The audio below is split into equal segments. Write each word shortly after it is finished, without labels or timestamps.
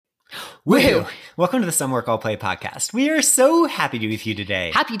Woohoo! Welcome to the Some Work All Play podcast. We are so happy to be with you today.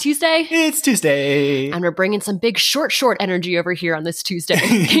 Happy Tuesday. It's Tuesday. And we're bringing some big short energy over here on this Tuesday.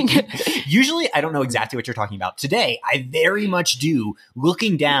 Usually, I don't know exactly what you're talking about. Today, I very much do,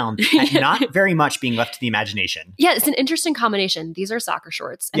 looking down at not very much being left to the imagination. Yeah, it's an interesting combination. These are soccer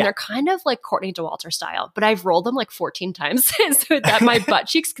shorts, and they're kind of like Courtney DeWalter style, but I've rolled them like 14 times so that my butt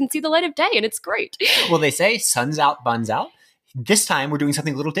cheeks can see the light of day, and it's great. Well, they say sun's out, buns out. This time, we're doing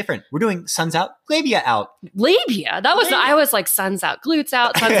something a little different. We're doing sun's out, labia out. Labia? I was like sun's out, glutes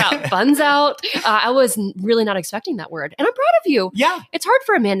out, sun's out, buns out. I was really not expecting that word. And I'm proud of you. Yeah. It's hard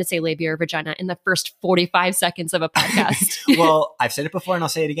for a man to say labia or vagina in the first 45 seconds of a podcast. Well, I've said it before and I'll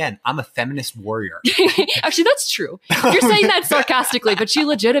say it again. I'm a feminist warrior. Actually, that's true. You're saying that sarcastically, but you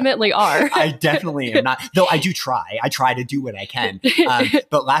legitimately are. I definitely am not. Though I do try. I try to do what I can.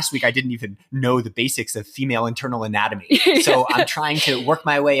 But last week, I didn't even know the basics of female internal anatomy. So I'm trying to work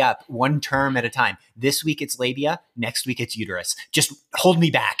my way up one term at a time. This week it's labia. Next week it's uterus. Just hold me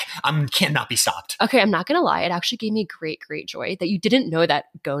back. I cannot be stopped. Okay, I'm not going to lie. It actually gave me great joy that you didn't know that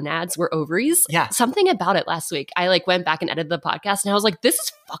gonads were ovies. Yeah. Something about it last week. I went back and edited the podcast and I was like, this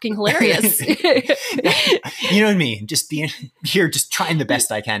is fucking hilarious. You know me, just being here, just trying the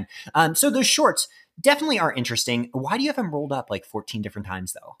best I can. So those shorts definitely are interesting. Why do you have them rolled up like 14 different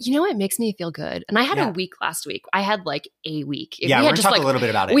times though? You know, it makes me feel good. And I had a week last week. I had like a week. We're going to talk a little bit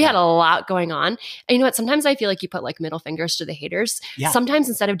about it. We had a lot going on. And you know what? Sometimes I feel like you put like middle fingers to the haters. Yeah. Sometimes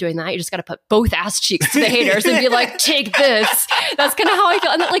instead of doing that, you just got to put both ass cheeks to the haters and be like, take this. That's kind of how I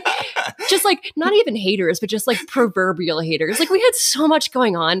feel. And like, just like, not even haters, but just like proverbial haters. Like we had so much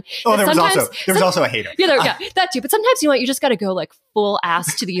going on. Oh, there was also a hater. Yeah, that too. But sometimes, you know what? You just got to go like full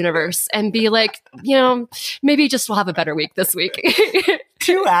ass to the universe and be like, you know, maybe just we'll have a better week this week.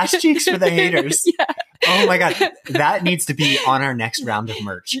 2 ass cheeks for the haters. Yeah. Oh my God. That needs to be on our next round of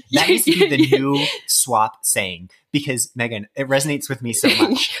merch. That needs to be the new swap saying. Because Megan, it resonates with me so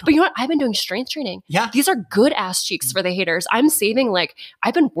much. But you know what? I've been doing strength training. Yeah. These are good ass cheeks for the haters. I'm saving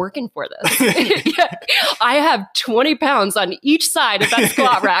I've been working for this. Yeah. I have 20 pounds on each side of that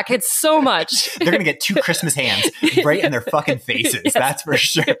squat rack. It's so much. They're going to get 2 Christmas hands right in their fucking faces. Yes. That's for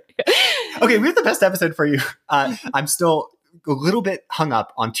sure. Okay, we have the best episode for you. I'm still a little bit hung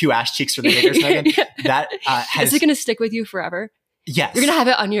up on 2 ass cheeks for the haters, Megan. That Is it going to stick with you forever? Yes. You're going to have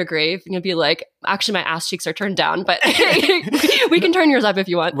it on your grave. You're going to be like, actually, my ass cheeks are turned down, but we can turn yours up if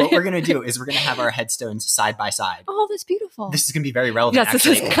you want. What we're going to do is we're going to have our headstones side by side. Oh, that's beautiful. This is going to be very relevant. Yes, this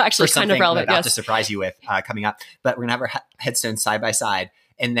is actually kind of relevant. I'm about to surprise you with coming up. But we're going to have our headstones side by side.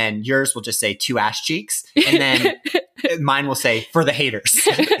 And then yours will just say 2 ass cheeks. And then mine will say for the haters.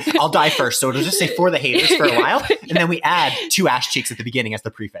 I'll die first. So it'll just say for the haters for a while. And then we add 2 ass cheeks at the beginning as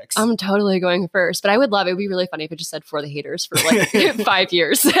the prefix. I'm totally going first. But I would love it. It would be really funny if it just said for the haters for like 5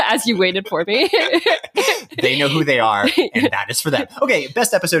 years as you waited for me. They know who they are. And that is for them. Okay,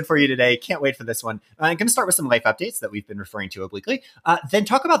 best episode for you today. Can't wait for this one. I'm going to start with some life updates that we've been referring to obliquely. Then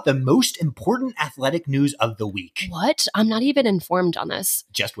talk about the most important athletic news of the week. What? I'm not even informed on this.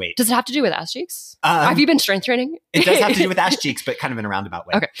 Just wait. Does it have to do with ass cheeks? Have you been strength training? It does have to do with ass cheeks, but kind of in a roundabout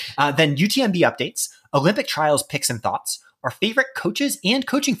way. Okay. Then UTMB updates, Olympic trials picks and thoughts, our favorite coaches and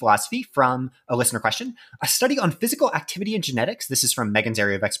coaching philosophy from a listener question, a study on physical activity and genetics. This is from Megan's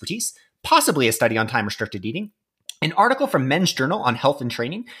area of expertise, possibly a study on time-restricted eating, an article from Men's Journal on health and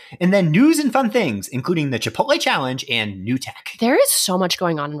training, and then news and fun things, including the Chipotle Challenge and new tech. There is so much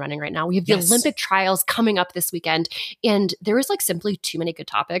going on in running right now. We have the Olympic trials coming up this weekend, and there is simply too many good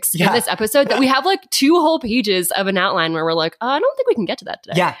topics in this episode that we have 2 whole pages of an outline where we're like, I don't think we can get to that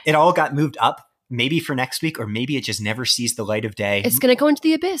today. Yeah, it all got moved up. Maybe for next week, or maybe it just never sees the light of day. It's going to go into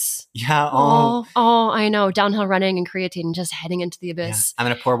the abyss. Yeah. Oh, I know. Downhill running and creatine just heading into the abyss. Yeah. I'm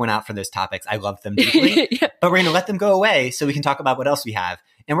going to pour one out for those topics. I love them deeply, but we're going to let them go away so we can talk about what else we have.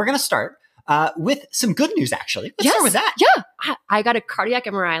 And we're going to start with some good news, actually. Let's start with that. Yeah. I got a cardiac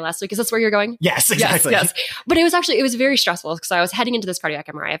MRI last week. Is this where you're going? Yes, exactly. Yes. But it was very stressful because I was heading into this cardiac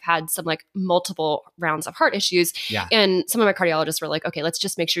MRI. I've had some multiple rounds of heart issues. Yeah. And some of my cardiologists were like, okay, let's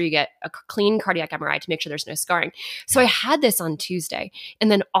just make sure you get a clean cardiac MRI to make sure there's no scarring. So I had this on Tuesday. And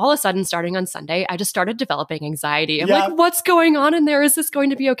then all of a sudden, starting on Sunday, I just started developing anxiety. I'm like, what's going on in there? Is this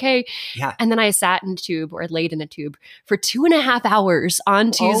going to be okay? Yeah. And then I sat in a tube or laid in a tube for 2.5 hours on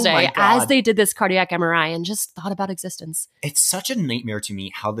Tuesday as they did this cardiac MRI and just thought about existence. It's such a nightmare to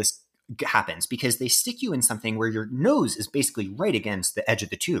me how this happens because they stick you in something where your nose is basically right against the edge of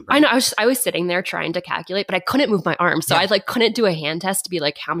the tube. Right? I know. I was sitting there trying to calculate, but I couldn't move my arm. So I couldn't do a hand test to be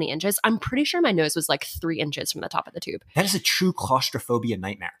how many inches. I'm pretty sure my nose was 3 inches from the top of the tube. That is a true claustrophobia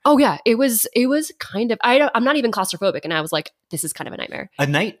nightmare. Oh yeah. It was kind of, I'm not even claustrophobic. And I was like, this is kind of a nightmare. A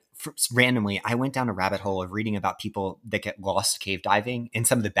night randomly, I went down a rabbit hole of reading about people that get lost cave diving and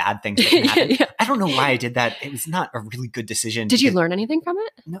some of the bad things that can happen. Yeah. I don't know why I did that. It was not a really good decision. Did you learn anything from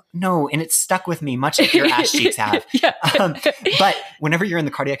it? No. And it stuck with me, much like your ass cheeks have. Yeah. But whenever you're in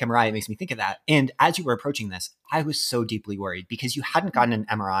the cardiac MRI, it makes me think of that. And as you were approaching this, I was so deeply worried because you hadn't gotten an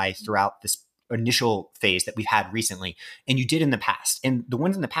MRI throughout this initial phase that we've had recently. And you did in the past. And the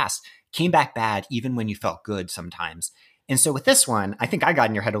ones in the past came back bad even when you felt good sometimes. And so with this one, I think I got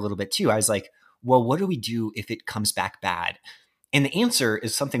in your head a little bit too. I was like, well, what do we do if it comes back bad? And the answer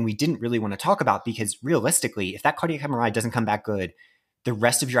is something we didn't really want to talk about because realistically, if that cardiac MRI doesn't come back good, the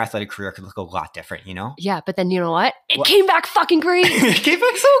rest of your athletic career could look a lot different, you know? Yeah, but then you know what? It came back fucking great. It came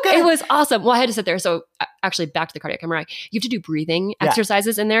back so good. It was awesome. Well, I had to sit there. So actually back to the cardiac MRI, you have to do breathing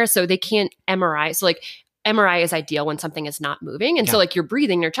exercises in there. So they can't MRI. So like MRI is ideal when something is not moving. And so like you're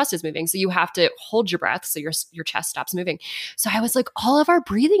breathing, your chest is moving. So you have to hold your breath so your chest stops moving. So I was like, all of our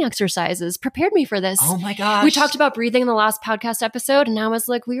breathing exercises prepared me for this. Oh my gosh. We talked about breathing in the last podcast episode. And I was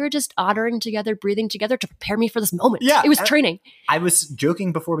like, we were just ottering together, breathing together to prepare me for this moment. Yeah. It was training. I was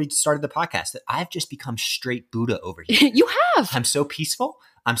joking before we started the podcast that I've just become straight Buddha over here. You have. I'm so peaceful.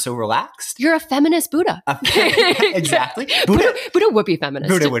 I'm so relaxed. You're a feminist Buddha. Exactly. Buddha would be feminist.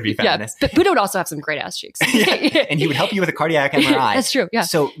 Buddha would be feminist. Yeah, but Buddha would also have some great ass cheeks. Yeah. And he would help you with a cardiac MRI. That's true. Yeah.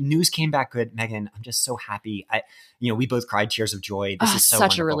 So news came back good, Megan. I'm just so happy. We both cried tears of joy. This is so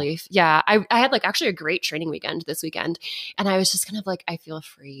such wonderful. A relief. Yeah. I had like actually a great training weekend this weekend. And I was just kind of like, I feel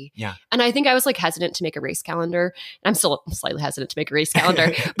free. Yeah. And I think I was like hesitant to make a race calendar. I'm still slightly hesitant to make a race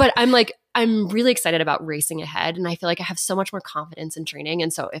calendar, but I'm really excited about racing ahead. And I feel like I have so much more confidence in training.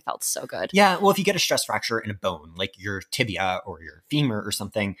 And so it felt so good. Yeah. Well, if you get a stress fracture in a bone, like your tibia or your femur or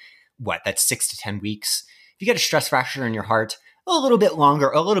something, that's 6 to 10 weeks. If you get a stress fracture in your heart, a little bit longer,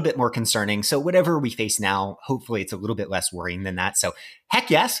 a little bit more concerning. So whatever we face now, hopefully it's a little bit less worrying than that. So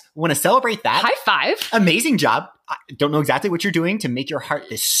heck yes, want to celebrate that. High five. Amazing job. I don't know exactly what you're doing to make your heart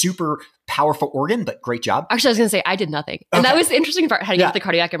this super powerful organ, but great job. Actually, I was going to say I did nothing. And that was the interesting part heading into the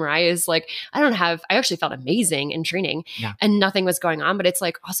cardiac MRI is like, I actually felt amazing in training and nothing was going on, but it's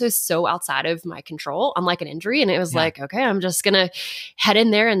like also so outside of my control, unlike an injury. And it was like, okay, I'm just going to head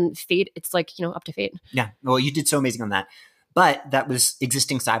in there and fate. It's like, up to fate. Yeah. Well, you did so amazing on that. But that was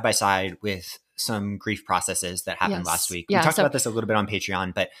existing side by side with some grief processes that happened last week. We talked about this a little bit on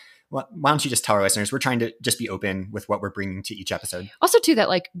Patreon, but why don't you just tell our listeners, we're trying to just be open with what we're bringing to each episode. Also too, that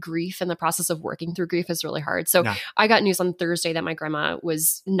like grief and the process of working through grief is really hard. So I got news on Thursday that my grandma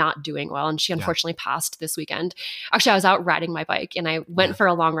was not doing well and she unfortunately passed this weekend. Actually, I was out riding my bike and I went for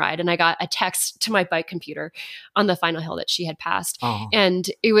a long ride and I got a text to my bike computer on the final hill that she had passed. Oh. And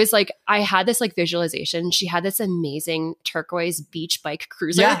it was like, I had this like visualization. She had this amazing turquoise beach bike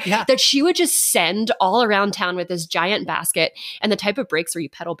cruiser that she would just send all around town with this giant basket and the type of brakes where you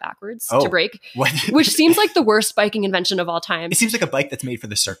pedal backwards to brake, which seems like the worst biking invention of all time. It seems like a bike that's made for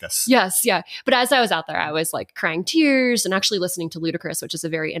the circus. Yes, yeah. But as I was out there, I was like crying tears and actually listening to Ludacris, which is a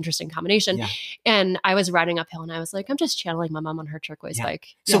very interesting combination. Yeah. And I was riding uphill and I was like, I'm just channeling my mom on her turquoise bike.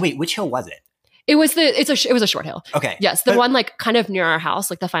 So wait, which hill was it? It was it was a short hill. Okay. Yes. The one like kind of near our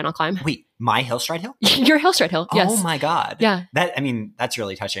house, like the final climb. Wait, my Hillstride Hill? Your Hillstride Hill. Yes. Oh my God. Yeah. That's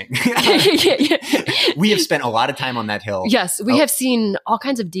really touching. We have spent a lot of time on that hill. Yes. We have seen all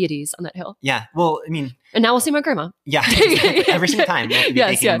kinds of deities on that hill. Yeah. Well, and now we'll see my grandma. Yeah. Every single time. We'll be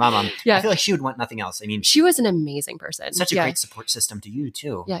thanking my mom. Yeah. I feel like she would want nothing else. She was an amazing person. Such a great support system to you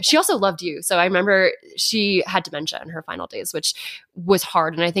too. Yeah. She also loved you. So I remember she had dementia in her final days, which was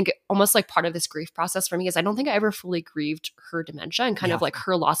hard. And I think almost like part of this grief process for me is I don't think I ever fully grieved her dementia and kind of like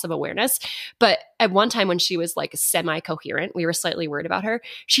her loss of awareness. But at one time when she was like semi-coherent, we were slightly worried about her.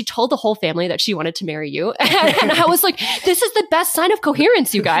 She told the whole family that she wanted to marry you. And I was like, this is the best sign of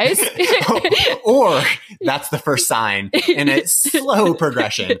coherence, you guys. Or that's the first sign in a slow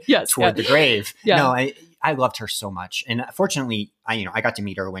progression toward the grave. Yeah. No, I loved her so much. And fortunately, I got to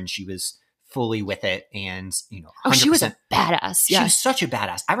meet her when she was fully with it and, 100%. She was a badass. Yeah. She was such a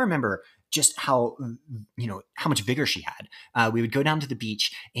badass. I remember just how much vigor she had. We would go down to the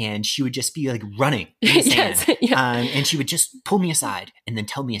beach and she would just be like running in the sand. And she would just pull me aside and then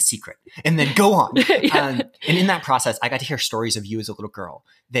tell me a secret and then go on. And in that process, I got to hear stories of you as a little girl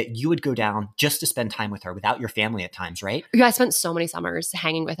that you would go down just to spend time with her without your family at times, right? Yeah, I spent so many summers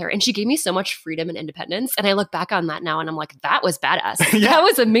hanging with her and she gave me so much freedom and independence. And I look back on that now and I'm like, that was badass. That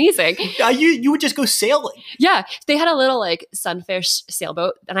was amazing. You would just go sailing. Yeah. They had a little like sunfish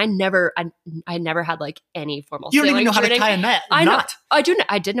sailboat and I I never had like any formal You don't sailing even know training. how to tie a knot. I know.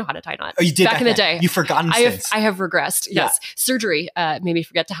 I did know how to tie a knot. Oh, you did back in the day. You've forgotten since. I have regressed. Yes. Surgery made me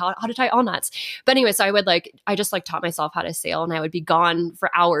forget how to tie all knots. But anyway, so I just like taught myself how to sail, and I would be gone for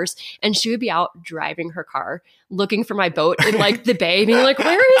hours, and she would be out driving her car looking for my boat in like the bay, being like,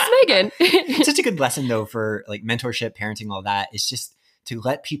 where is Megan? It's such a good lesson though for like mentorship, parenting, all that. It's just to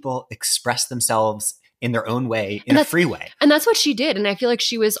let people express themselves in their own way, in a free way. And that's what she did. And I feel like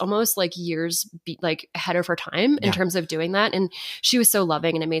she was almost like years like ahead of her time in terms of doing that. And she was so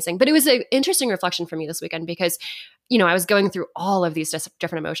loving and amazing. But it was an interesting reflection for me this weekend because, you know, I was going through all of these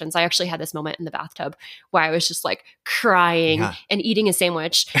different emotions. I actually had this moment in the bathtub where I was just like crying and eating a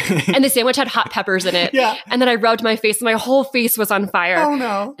sandwich. And the sandwich had hot peppers in it. And then I rubbed my face and my whole face was on fire. Oh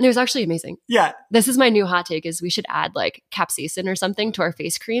no. And it was actually amazing. Yeah. This is my new hot take is we should add like capsaicin or something to our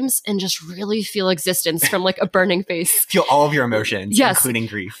face creams and just really feel existence from like a burning face. Feel all of your emotions, including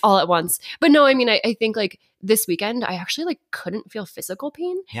grief. All at once. But no, I mean, I think like this weekend, I actually like couldn't feel physical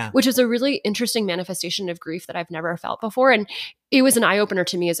pain, which is a really interesting manifestation of grief that I've never felt before. And it was an eye opener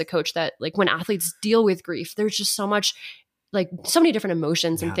to me as a coach that like when athletes deal with grief, there's just so much like so many different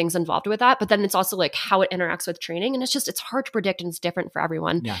emotions and things involved with that. But then it's also like how it interacts with training. And it's hard to predict and it's different for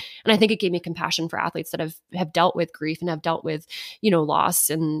everyone. And I think it gave me compassion for athletes that have dealt with grief and have dealt with, you know, loss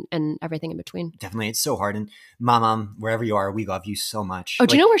and everything in between. Definitely. It's so hard. And Mom, wherever you are, we love you so much. Oh,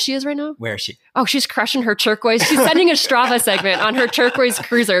 do you know where she is right now? Where is she? Oh, she's crushing her turquoise. She's sending a Strava segment on her turquoise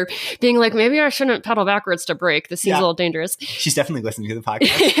cruiser being like, maybe I shouldn't pedal backwards to brake. This seems a little dangerous. She's definitely listening to the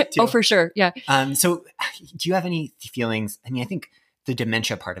podcast too. Oh, for sure. Yeah. So do you have any feelings? I mean, I think the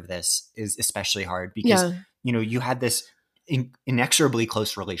dementia part of this is especially hard because, you know, you had this inexorably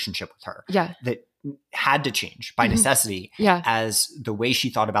close relationship with her that had to change by necessity as the way she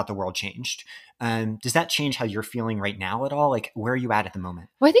thought about the world changed. Does that change how you're feeling right now at all? Like, where are you at the moment?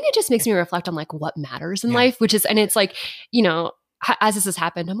 Well, I think it just makes me reflect on like what matters in life, which is, and it's like, you know, as this has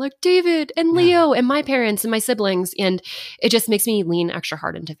happened, I'm like David and Leo and my parents and my siblings. And it just makes me lean extra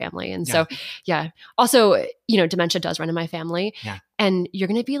hard into family. And so, also, you know, dementia does run in my family. And you're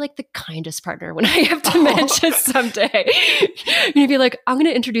going to be like the kindest partner when I have dementia someday. You're going to be like, I'm going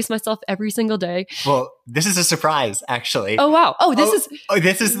to introduce myself every single day. Well, this is a surprise, actually. Oh, wow.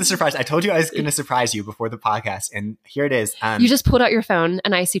 This is the surprise. I told you I was going to surprise you before the podcast. And here it is. You just pulled out your phone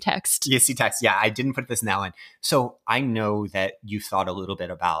and I see text. You see text. Yeah, I didn't put this now in. So I know that you've thought a little bit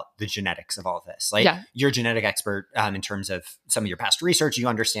about the genetics of all of this. Like you're a genetic expert in terms of some of your past research. You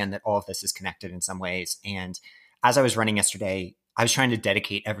understand that all of this is connected in some ways. And as I was running yesterday, I was trying to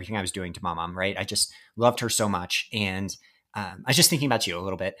dedicate everything I was doing to my mom, right? I just loved her so much. And I was just thinking about you a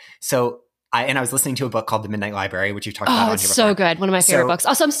little bit. So I was listening to a book called The Midnight Library, which you've talked about on here before. So good. One of my favorite books.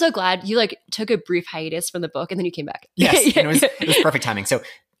 Also, I'm so glad you like took a brief hiatus from the book and then you came back. Yes, and it was perfect timing. So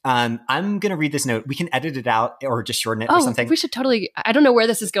I'm going to read this note. We can edit it out or just shorten it or something. We should totally, I don't know where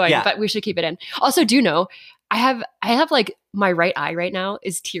this is going, but we should keep it in. Also, do know, I have like my right eye right now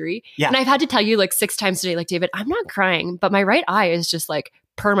is teary. And I've had to tell you like 6 times today, like, David, I'm not crying, but my right eye is just like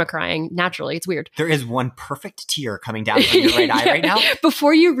perma crying naturally. It's weird. There is one perfect tear coming down from your right eye right now.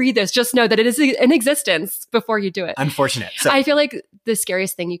 Before you read this, just know that it is in existence before you do it. Unfortunate. So, I feel like the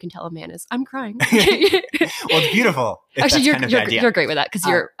scariest thing you can tell a man is, I'm crying. Well, it's beautiful. Actually, you're great with that because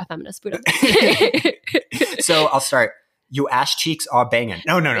you're a feminist, Buddha. So I'll start. Your ass cheeks are banging.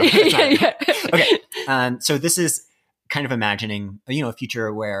 No. Okay. So this is kind of imagining, you know, a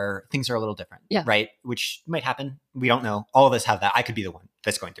future where things are a little different, right? Which might happen. We don't know. All of us have that. I could be the one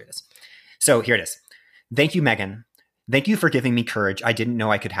that's going through this. So here it is. Thank you, Megan. Thank you for giving me courage I didn't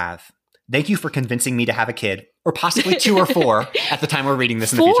know I could have. Thank you for convincing me to have a kid, or possibly 2 or 4 at the time we're reading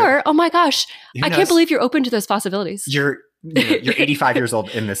this in the future. 4? Oh my gosh. I can't believe you're open to those possibilities. You're 85 years old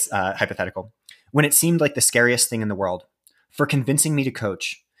in this hypothetical. When it seemed like the scariest thing in the world. For convincing me to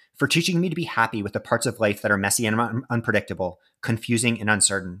coach. For teaching me to be happy with the parts of life that are messy and unpredictable, confusing and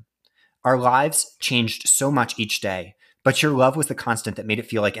uncertain. Our lives changed so much each day, but your love was the constant that made it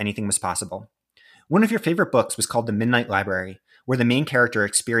feel like anything was possible. One of your favorite books was called The Midnight Library, where the main character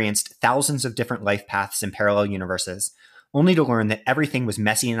experienced thousands of different life paths in parallel universes, only to learn that everything was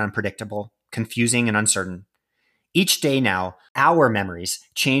messy and unpredictable, confusing and uncertain. Each day now, our memories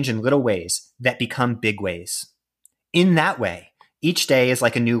change in little ways that become big ways. In that way, each day is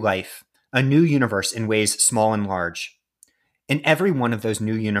like a new life, a new universe in ways small and large. In every one of those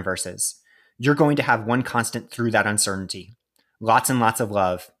new universes, you're going to have one constant through that uncertainty. Lots and lots of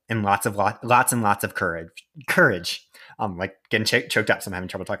love and lots and lots of courage. I'm like getting choked up, so I'm having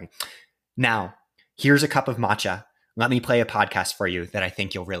trouble talking. Now, here's a cup of matcha. Let me play a podcast for you that I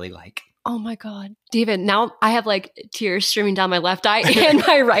think you'll really like. Oh my God. David, now I have like tears streaming down my left eye and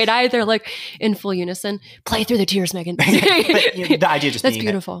my right eye. They're like in full unison. Play through the tears, Megan. But the idea just That's being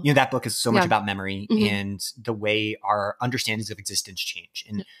beautiful. that, that book is so much about memory Mm-hmm. and the way our understandings of existence change.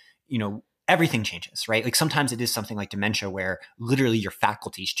 And, everything changes, right? Like sometimes it is something like dementia where literally your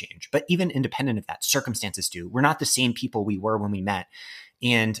faculties change, but even independent of that, circumstances do. We're not the same people we were when we met.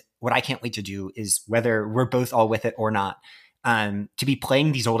 And what I can't wait to do is, whether we're both all with it or not, to be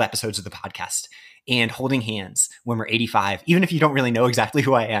playing these old episodes of the podcast and holding hands when we're 85, even if you don't really know exactly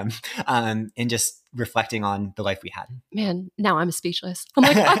who I am, and just reflecting on the life we had. Man, now I'm speechless. I'm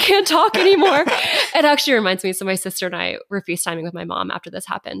like, I can't talk anymore. It actually reminds me. So my sister and I were FaceTiming with my mom after this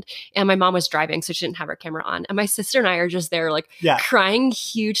happened, and my mom was driving, so she didn't have her camera on. And my sister and I are just there, like crying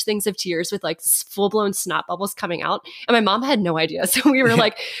huge things of tears with like full blown snot bubbles coming out. And my mom had no idea. So we were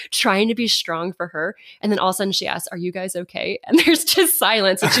like trying to be strong for her. And then all of a sudden she asks, "Are you guys okay?" And there's just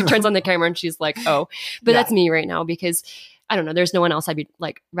silence. And she turns on the camera and she's like, "Oh," but that's me right now, because I don't know. There's no one else I'd be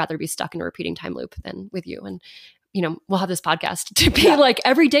like rather be stuck in a repeating time loop than with you. And, we'll have this podcast to be like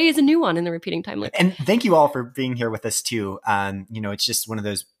every day is a new one in the repeating time loop. And thank you all for being here with us too. It's just one of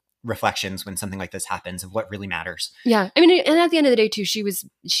those reflections when something like this happens of what really matters. Yeah. I mean, and at the end of the day too,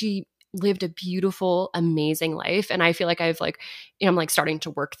 she lived a beautiful, amazing life. And I feel like I'm like starting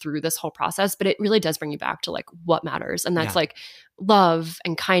to work through this whole process, but it really does bring you back to like what matters. And that's like love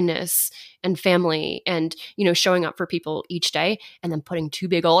and kindness and family and, showing up for people each day and then putting two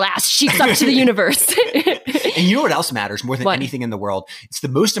big old ass cheeks up to the universe. And you know what else matters more than anything in the world? It's the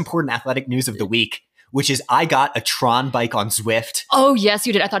most important athletic news of the week, which is I got a Tron bike on Zwift. Oh, yes,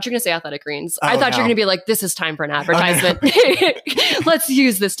 you did. I thought you were going to say Athletic Greens. I thought you were going to be like, this is time for an advertisement. Oh, no. Let's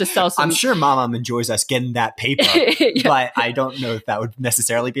use this to sell some. I'm sure Mom enjoys us getting that paper, but I don't know if that would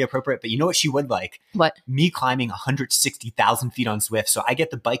necessarily be appropriate. But you know what she would like? What? Me climbing 160,000 feet on Zwift. So I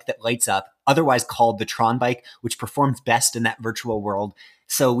get the bike that lights up, otherwise called the Tron bike, which performs best in that virtual world.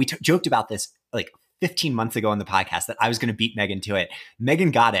 So we joked about this like 15 months ago on the podcast that I was going to beat Megan to it.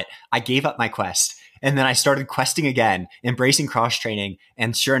 Megan got it. I gave up my quest. And then I started questing again, embracing cross training.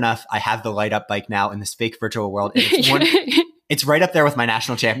 And sure enough, I have the light up bike now in this fake virtual world. And it's right up there with my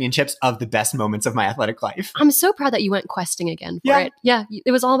national championships of the best moments of my athletic life. I'm so proud that you went questing again for it. Yeah.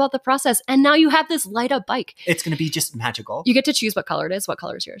 It was all about the process. And now you have this light up bike. It's going to be just magical. You get to choose what color it is. What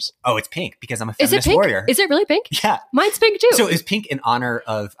color is yours? Oh, it's pink because I'm a feminist pink? warrior. Is it really pink? Yeah. Mine's pink too. So it's pink in honor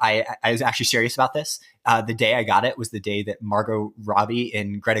of, I was actually serious about this. The day I got it was the day that Margot Robbie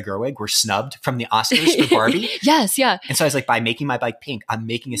and Greta Gerwig were snubbed from the Oscars for Barbie. Yes, yeah. And so I was like, by making my bike pink, I'm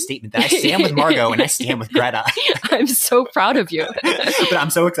making a statement that I stand with Margot and I stand with Greta. I'm so proud of you. But I'm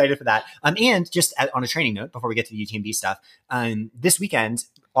so excited for that. And just on a training note, before we get to the UTMB stuff, this weekend,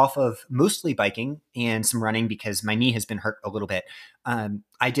 off of mostly biking and some running because my knee has been hurt a little bit,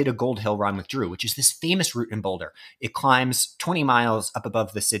 I did a Gold Hill run with Drew, which is this famous route in Boulder. It climbs 20 miles up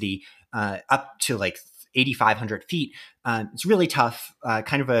above the city, up to like 8,500 feet. It's really tough,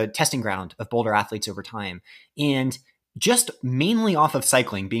 kind of a testing ground of Boulder athletes over time. And just mainly off of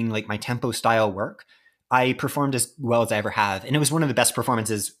cycling being like my tempo style work, I performed as well as I ever have. And it was one of the best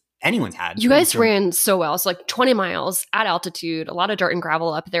performances anyone's had. You guys ran so well. So like 20 miles at altitude, a lot of dirt and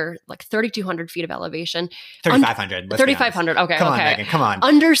gravel up there, like 3,200 feet of elevation. 3,500. 3,500. Okay. Come on, Megan. Come on.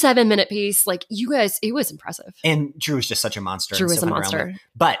 Under 7-minute pace. Like you guys, it was impressive. And Drew was just such a monster. Drew was a monster.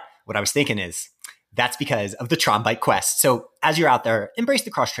 But what I was thinking is, that's because of the Tron bike quest. So as you're out there, embrace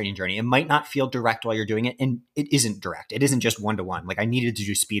the cross training journey. It might not feel direct while you're doing it. And it isn't direct. It isn't just one-to-one. Like I needed to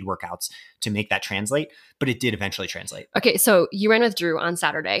do speed workouts to make that translate, but it did eventually translate. Okay. So you ran with Drew on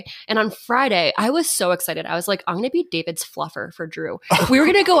Saturday, and on Friday, I was so excited. I was like, I'm going to be David's fluffer for Drew. We were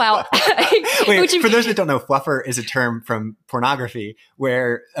going to go out. Wait, for those that don't know, fluffer is a term from pornography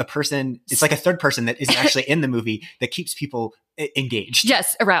where a person, it's like a third person that isn't actually in the movie that keeps people engaged.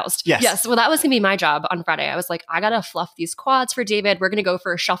 Yes. Aroused. Yes. Well, that was going to be my job on Friday. I was like, I got to fluff these quads for David. We're going to go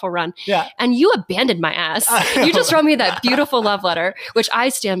for a shuffle run. Yeah. And you abandoned my ass. You just wrote me that beautiful love letter, which I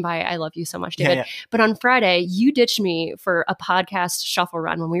stand by. I love you so much, David. Yeah. But on Friday, you ditched me for a podcast shuffle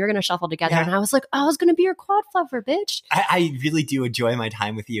run when we were going to shuffle together. Yeah. And I was like, I was going to be your quad fluffer, bitch. I really do enjoy my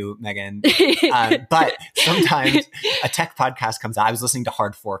time with you, Megan. But sometimes a tech podcast comes out. I was listening to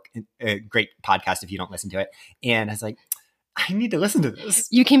Hard Fork, a great podcast if you don't listen to it. And I was like, I need to listen to this.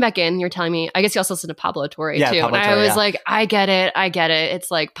 You came back in, you're telling me, I guess you also listened to Pablo Torre too. Pablo and Torre, I was like, I get it. It's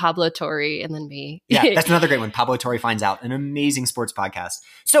like Pablo Torre and then me. Yeah, that's another great one. Pablo Torre Finds Out, an amazing sports podcast.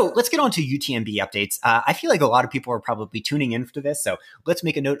 So let's get on to UTMB updates. I feel like a lot of people are probably tuning in for this. So let's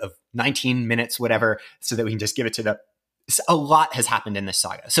make a note of 19 minutes, whatever, so that we can just give it to a lot has happened in this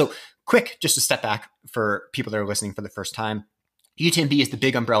saga. So quick, just a step back for people that are listening for the first time. UTMB is the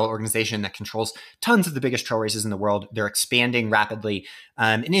big umbrella organization that controls tons of the biggest trail races in the world. They're expanding rapidly.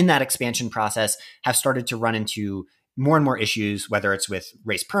 And in that expansion process, have started to run into more and more issues, whether it's with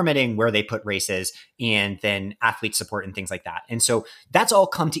race permitting, where they put races, and then athlete support and things like that. And so that's all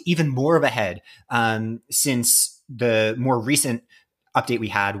come to even more of a head since the more recent update we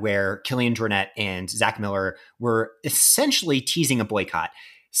had where Killian Jornet and Zach Miller were essentially teasing a boycott.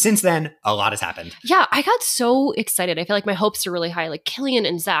 Since then, a lot has happened. Yeah, I got so excited. I feel like my hopes are really high. Like Killian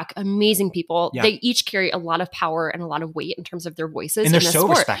and Zach, amazing people. Yeah. They each carry a lot of power and a lot of weight in terms of their voices. And they're so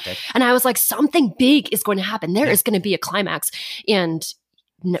respected. And I was like, something big is going to happen. There is going to be a climax. And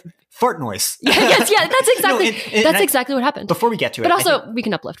fart noise. That's exactly that's exactly what happened. Before we get to it, but also we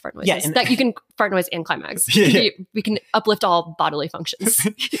can uplift fart noises. Yeah, that you can fart noise and climax. We can uplift all bodily functions,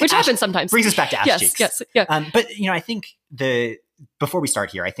 which happens sometimes. Brings us back to ass cheeks. Yes, yeah. But I think before we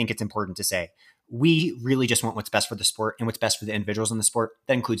start here, I think it's important to say we really just want what's best for the sport and what's best for the individuals in the sport.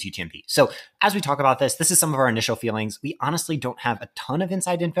 That includes UTMB. So as we talk about this is some of our initial feelings. We honestly don't have a ton of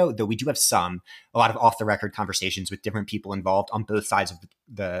inside info, though we do have a lot of off the record conversations with different people involved on both sides of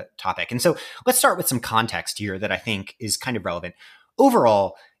the topic. And so let's start with some context here that I think is kind of relevant.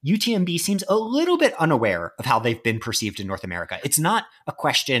 Overall, UTMB seems a little bit unaware of how they've been perceived in North America. It's not a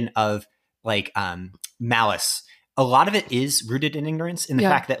question of malice. A lot of it is rooted in ignorance in the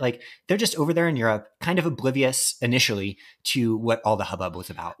fact that they're just over there in Europe, kind of oblivious initially to what all the hubbub was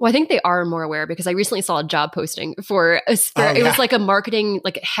about. Well, I think they are more aware because I recently saw a job posting for it was like a marketing,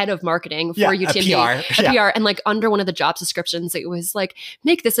 like head of marketing for UTMB, a PR. And under one of the job descriptions, it was like,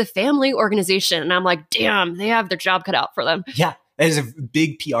 make this a family organization. And I'm like, damn, they have their job cut out for them. Yeah. That is a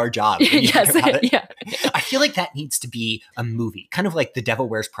big PR job. Yes, yeah. I feel like that needs to be a movie, kind of like The Devil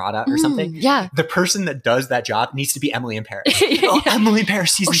Wears Prada or something. Yeah. The person that does that job needs to be Emily in Paris. Emily in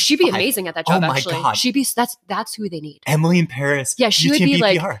Paris season 5. She'd be amazing at that job, actually. God. She'd be, that's who they need. Emily in Paris. Yeah, she would UTMB be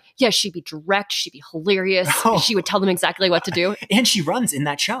like, PR. She'd be direct. She'd be hilarious. She would tell them exactly what to do. And she runs in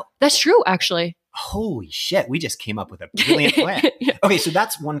that show. That's true, actually. Holy shit, we just came up with a brilliant plan. Okay, so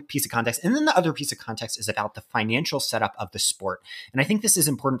that's one piece of context. And then the other piece of context is about the financial setup of the sport. And I think this is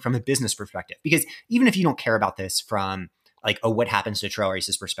important from a business perspective, because even if you don't care about this from what happens to trail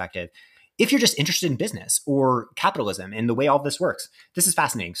races perspective, if you're just interested in business or capitalism and the way all of this works, this is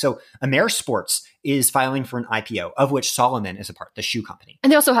fascinating. So Amer Sports is filing for an IPO, of which Salomon is a part, the shoe company.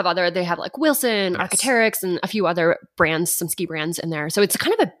 And they also have they have Wilson, Arc'teryx, and a few other brands, some ski brands in there. So it's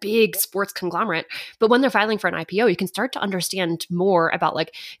kind of a big sports conglomerate. But when they're filing for an IPO, you can start to understand more about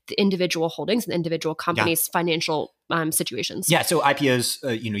the individual holdings and the individual companies' financial situations. Yeah. So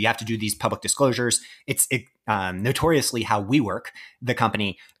IPOs, you have to do these public disclosures. It's notoriously how WeWork, the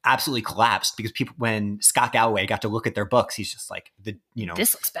company, absolutely collapsed because when Scott Galloway got to look at their books, he's just like,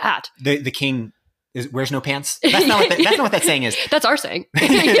 this looks bad. The king wears no pants. That's not what that saying is. That's our saying.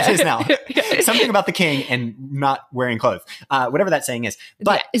 It is now. Something about the king and not wearing clothes. Whatever that saying is.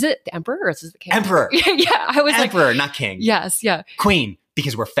 But is it the emperor or is it the king? Emperor. I was emperor, not king. Yes. Yeah. Queen.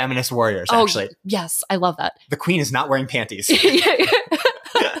 Because we're feminist warriors, actually. Yes, I love that. The queen is not wearing panties.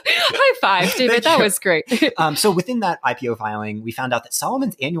 High five, David. That was great. So within that IPO filing, we found out that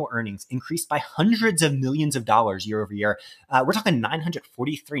Salomon's annual earnings increased by hundreds of millions of dollars year over year. We're talking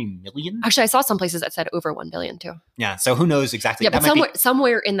 $943 million. Actually, I saw some places that said over $1 billion too. Yeah. So who knows exactly? Yeah, but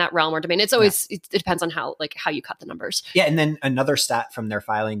somewhere in that realm or domain. It's always it depends on how you cut the numbers. Yeah, and then another stat from their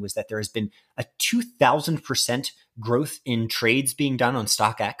filing was that there has been a 2,000% growth in trades being done on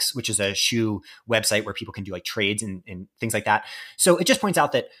StockX, which is a shoe website where people can do trades and things like that. So it just points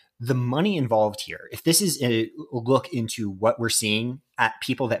out that the money involved here, if this is a look into what we're seeing at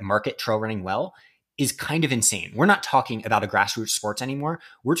people that market trail running well, is kind of insane. We're not talking about a grassroots sports anymore.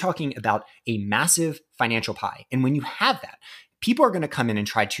 We're talking about a massive financial pie. And when you have that, people are going to come in and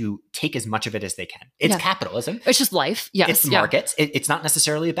try to take as much of it as they can. It's capitalism. It's just life. Yes. It's markets. It's not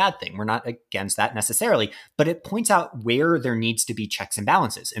necessarily a bad thing. We're not against that necessarily, but it points out where there needs to be checks and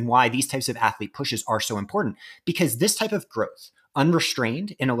balances and why these types of athlete pushes are so important, because this type of growth,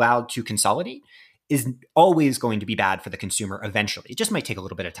 unrestrained and allowed to consolidate, is always going to be bad for the consumer eventually. It just might take a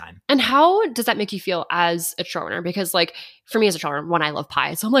little bit of time. And how does that make you feel as a trail runner? Because for me as a trail runner, one, I love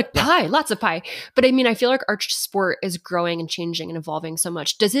pie. So I'm like, pie, lots of pie. But I mean, I feel like our sport is growing and changing and evolving so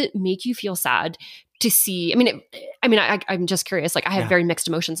much. Does it make you feel sad to see? I'm just curious. I have very mixed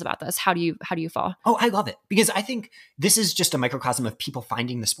emotions about this. How do you fall? Oh, I love it, because I think this is just a microcosm of people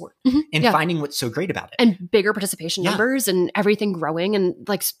finding the sport and finding what's so great about it, and bigger participation numbers and everything growing, and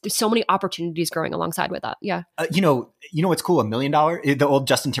there's so many opportunities growing alongside with that. Yeah. You know what's cool? $1 million. The old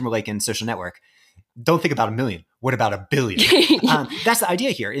Justin Timberlake in Social Network. Don't think about $1 million. What about a billion? That's the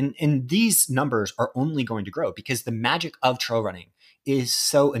idea here. And these numbers are only going to grow because the magic of trail running is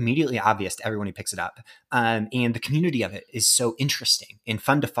so immediately obvious to everyone who picks it up. And the community of it is so interesting and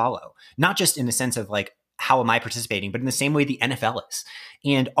fun to follow, not just in the sense of like, how am I participating, but in the same way the NFL is.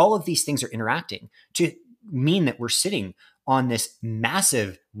 And all of these things are interacting to mean that we're sitting on this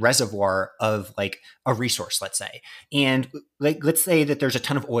massive reservoir of like a resource, let's say. And like, let's say that there's a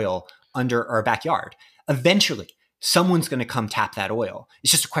ton of oil under our backyard. Eventually, someone's going to come tap that oil.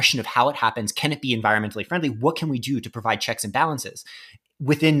 It's just a question of how it happens. Can it be environmentally friendly? What can we do to provide checks and balances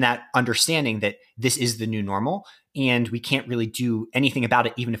within that understanding that this is the new normal and we can't really do anything about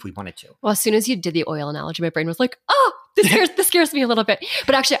it, even if we wanted to? Well, as soon as you did the oil analogy, my brain was like, oh, this scares me a little bit.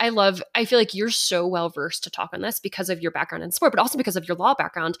 But actually, I feel like you're so well versed to talk on this because of your background in sport, but also because of your law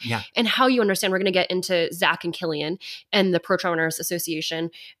background and how you understand. We're going to get into Zach and Killian and the Pro Trail Runners Association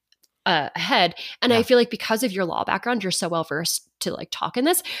ahead. And I feel like because of your law background, you're so well versed to like talk in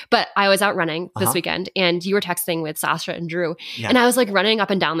this. But I was out running this weekend and you were texting with Sasha and Drew. And I was like running up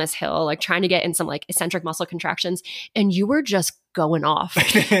and down this hill, like trying to get in some like eccentric muscle contractions. And you were just going off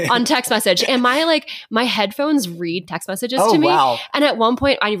on text message. And my headphones read text messages to me. Wow. And at one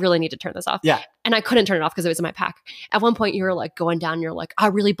point, I really need to turn this off. Yeah. And I couldn't turn it off because it was in my pack. At one point, you were like going down. You're like, I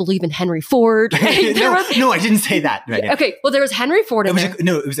really believe in Henry Ford. No, I didn't say that. Right. Okay. Well, there was Henry Ford in there.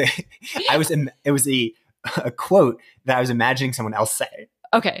 It was a quote that I was imagining someone else say.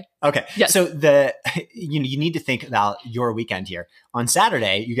 Okay. Yes. So you need to think about your weekend here. On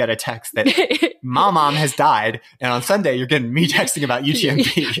Saturday, you get a text that mom has died. And on Sunday, you're getting me texting about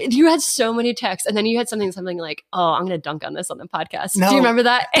UTMB. You had so many texts. And then you had something like, oh, I'm going to dunk on this on the podcast. No. Do you remember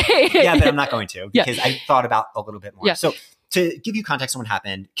that? Yeah, but I'm not going to because I thought about a little bit more. Yeah. So to give you context on what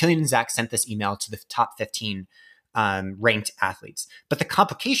happened, Killian and Zach sent this email to the top 15 ranked athletes. But the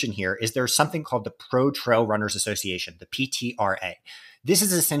complication here is there's something called the Pro Trail Runners Association, the PTRA. This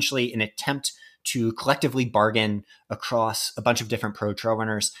is essentially an attempt to collectively bargain across a bunch of different pro trail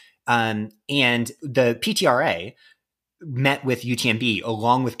runners. And the PTRA met with UTMB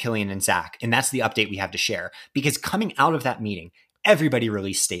along with Killian and Zach. And that's the update we have to share. Because coming out of that meeting, everybody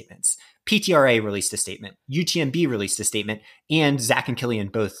released statements. PTRA released a statement, UTMB released a statement, and Zach and Killian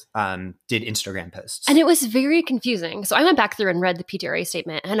both did Instagram posts. And it was very confusing. So I went back through and read the PTRA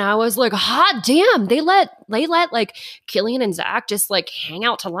statement and I was like, hot damn, they let like Killian and Zach just like hang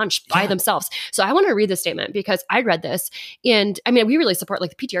out to lunch by themselves. So I want to read the statement because I read this and I mean, we really support,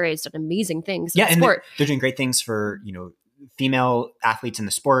 like the PTRA has done amazing things in sport. They're doing great things for, female athletes in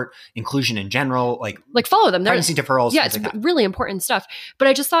the sport, inclusion in general, like follow them. Pregnancy deferrals. Yeah, it's really important stuff. But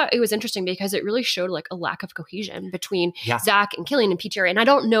I just thought it was interesting because it really showed like a lack of cohesion between Zach and Killian and PTRA. And I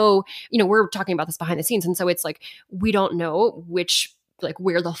don't know, we're talking about this behind the scenes. And so it's like, we don't know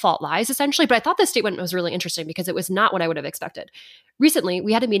where the fault lies essentially. But I thought this statement was really interesting because it was not what I would have expected. Recently,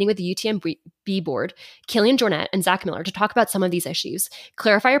 we had a meeting with the UTMB board, Killian Jornet and Zach Miller, to talk about some of these issues,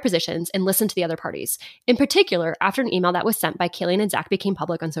 clarify our positions, and listen to the other parties. In particular, after an email that was sent by Killian and Zach became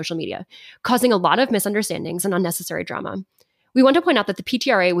public on social media, causing a lot of misunderstandings and unnecessary drama. We want to point out that the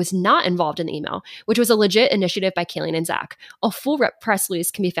PTRA was not involved in the email, which was a legit initiative by Killian and Zach. A full press release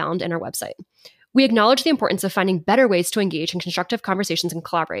can be found in our website. We acknowledge the importance of finding better ways to engage in constructive conversations and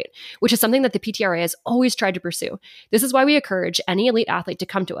collaborate, which is something that the PTRA has always tried to pursue. This is why we encourage any elite athlete to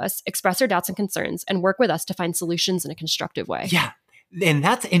come to us, express their doubts and concerns, and work with us to find solutions in a constructive way. Yeah, and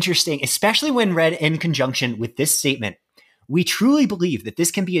that's interesting, especially when read in conjunction with this statement. We truly believe that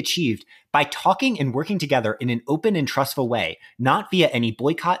this can be achieved by talking and working together in an open and trustful way, not via any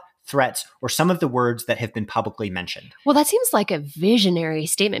boycott, threats, or some of the words that have been publicly mentioned. Well, that seems like a visionary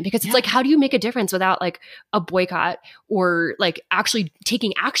statement because it's like, how do you make a difference without like a boycott or like actually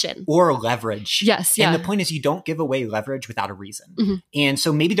taking action? Or leverage. Yes. Yeah. And the point is you don't give away leverage without a reason. Mm-hmm. And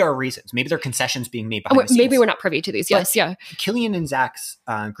so maybe there are reasons. Maybe there are concessions being made behind the scenes. Maybe we're not privy to these. Yes. Yeah. Killian and Zach's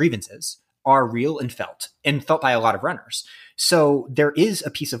grievances are real and felt by a lot of runners. So there is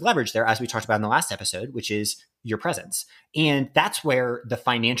a piece of leverage there, as we talked about in the last episode, which is your presence. And that's where the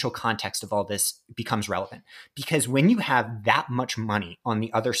financial context of all this becomes relevant. Because when you have that much money on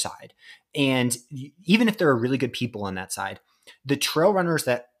the other side, and even if there are really good people on that side, the trail runners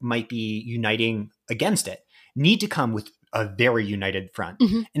that might be uniting against it need to come with a very united front.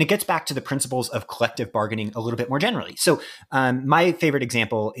 Mm-hmm. And it gets back to the principles of collective bargaining a little bit more generally. So my favorite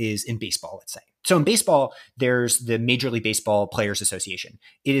example is in baseball, let's say. So in baseball, there's the Major League Baseball Players Association.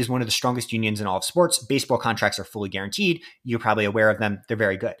 It is one of the strongest unions in all of sports. Baseball contracts are fully guaranteed. You're probably aware of them. They're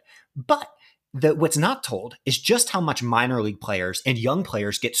very good. But What's not told is just how much minor league players and young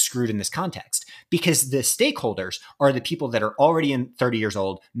players get screwed in this context, because the stakeholders are the people that are already 30 years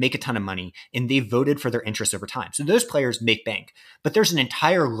old, make a ton of money, and they voted for their interests over time. So those players make bank. But there's an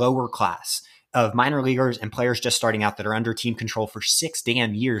entire lower class of minor leaguers and players just starting out that are under team control for 6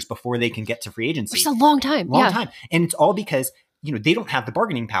 damn years before they can get to free agency. Which is a long time. Long time. And it's all because they don't have the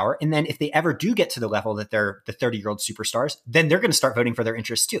bargaining power. And then if they ever do get to the level that they're the 30-year-old superstars, then they're going to start voting for their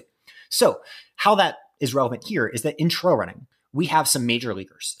interests too. So how that is relevant here is that in trail running, we have some major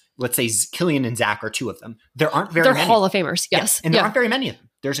leaguers. Let's say Killian and Zach are 2 of them. There aren't very many. They're Hall of Famers, yes. And there aren't very many of them.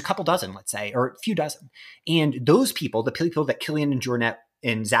 There's a couple dozen, let's say, or a few dozen. And those people, the people that Killian and Jornet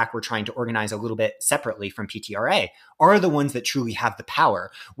and Zach were trying to organize a little bit separately from PTRA, are the ones that truly have the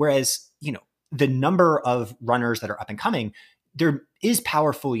power. Whereas, the number of runners that are up and coming, there is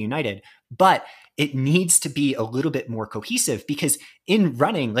power fully united, but it needs to be a little bit more cohesive, because in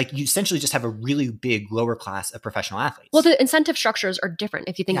running, you essentially just have a really big lower class of professional athletes. Well, the incentive structures are different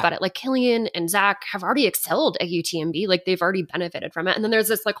if you think about it. Like Killian and Zach have already excelled at UTMB. They've already benefited from it. And then there's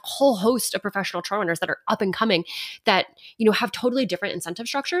this whole host of professional trail runners that are up and coming that, have totally different incentive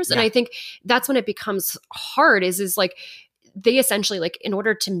structures. And I think that's when it becomes hard is they essentially, in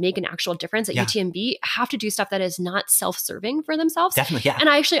order to make an actual difference at UTMB, have to do stuff that is not self-serving for themselves. Definitely, yeah. And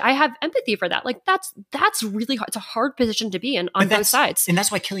I have empathy for that. That's really hard. It's a hard position to be in on both sides. And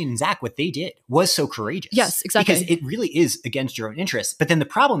that's why Killian and Zach, what they did was so courageous. Yes, exactly. Because it really is against your own interests. But then the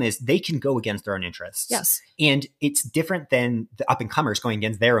problem is they can go against their own interests. Yes. And it's different than the up-and-comers going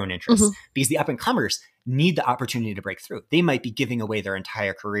against their own interests. Because the up-and-comers need the opportunity to break through. They might be giving away their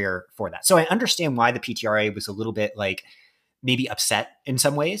entire career for that. So I understand why the PTRA was a little bit maybe upset in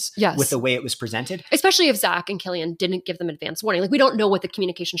some ways with the way it was presented. Especially if Zach and Killian didn't give them advance warning. We don't know what the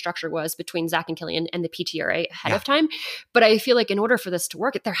communication structure was between Zach and Killian and the PTRA ahead of time. But I feel in order for this to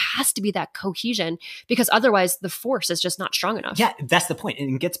work, there has to be that cohesion, because otherwise the force is just not strong enough. Yeah, that's the point.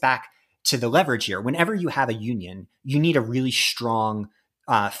 And it gets back to the leverage here. Whenever you have a union, you need a really strong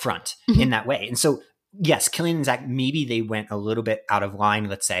front in that way. And so, yes, Killian and Zach, maybe they went a little bit out of line,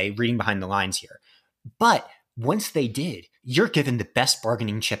 let's say, reading behind the lines here. But once they did, you're given the best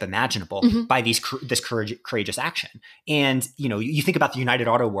bargaining chip imaginable by this courageous action. And, you think about the United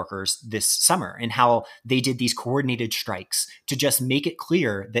Auto Workers this summer and how they did these coordinated strikes to just make it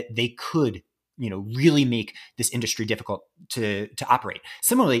clear that they could, really make this industry difficult to operate.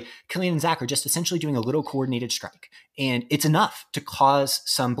 Similarly, Killian and Zach are just essentially doing a little coordinated strike, and it's enough to cause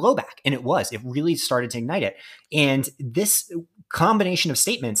some blowback. And it really started to ignite it. And this combination of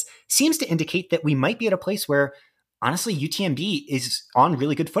statements seems to indicate that we might be at a place where, honestly, UTMB is on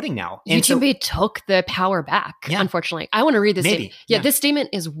really good footing now. And UTMB took the power back, unfortunately. I want to read this statement. Yeah, this statement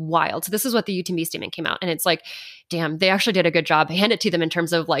is wild. So this is what the UTMB statement came out. And it's damn, they actually did a good job. I hand it to them in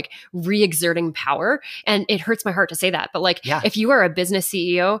terms of re-exerting power. And it hurts my heart to say that. But if you are a business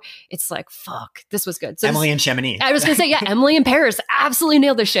CEO, it's fuck, this was good. So Emily and Chamonix. I was going to say, Emily in Paris absolutely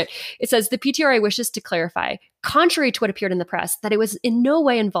nailed this shit. It says, the PTRA wishes to clarify, contrary to what appeared in the press, that it was in no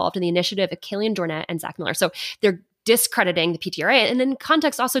way involved in the initiative of Killian Jornet and Zach Miller. So they're discrediting the PTRA, and in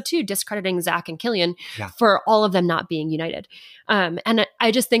context also too, discrediting Zach and Killian for all of them not being united. And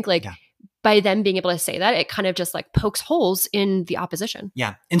I just think by them being able to say that, it kind of just pokes holes in the opposition.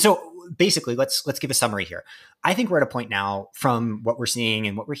 Yeah. And so basically, let's give a summary here. I think we're at a point now, from what we're seeing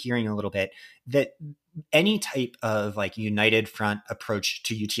and what we're hearing a little bit, that any type of united front approach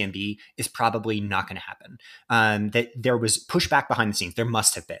to UTMB is probably not going to happen. That there was pushback behind the scenes. There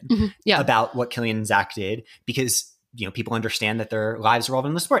must have been about what Killian and Zach did, because people understand that their lives are all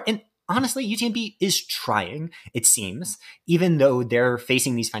in the sport. And honestly, UTMB is trying, it seems, even though they're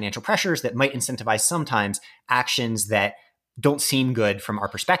facing these financial pressures that might incentivize sometimes actions that don't seem good from our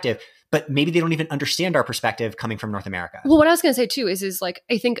perspective. But maybe they don't even understand our perspective coming from North America. Well, what I was going to say too is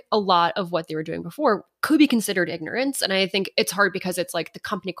I think a lot of what they were doing before could be considered ignorance. And I think it's hard because it's the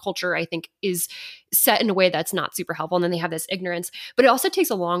company culture, I think, is set in a way that's not super helpful. And then they have this ignorance, but it also takes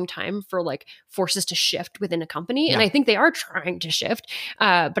a long time for forces to shift within a company. And I think they are trying to shift.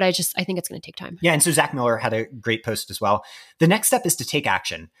 But I think it's going to take time. Yeah. And so Zach Miller had a great post as well. The next step is to take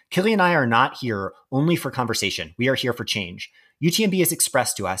action. Killian and I are not here only for conversation. We are here for change. UTMB has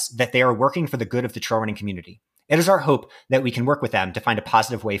expressed to us that they are working for the good of the trail running community. It is our hope that we can work with them to find a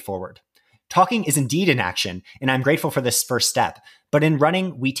positive way forward. Talking is indeed an action, and I'm grateful for this first step. But in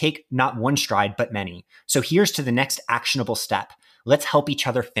running, we take not one stride, but many. So here's to the next actionable step. Let's help each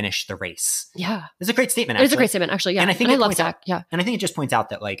other finish the race. Yeah. It's a great statement, actually. It is a great statement, actually, yeah. And I think I love Zach, yeah. And I think it just points out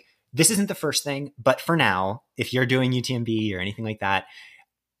that this isn't the first thing, but for now, if you're doing UTMB or anything like that,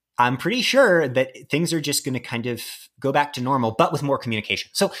 I'm pretty sure that things are just going to kind of go back to normal, but with more communication.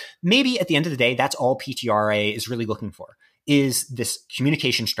 So maybe at the end of the day, that's all PTRA is really looking for, is this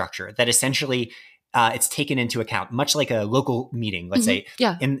communication structure that essentially it's taken into account, much like a local meeting. Let's say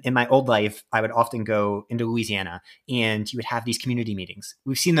in my old life, I would often go into Louisiana and you would have these community meetings.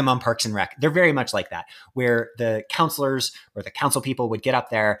 We've seen them on Parks and Rec. They're very much like that, where the counselors or the council people would get up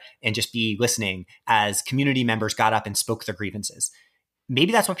there and just be listening as community members got up and spoke their grievances.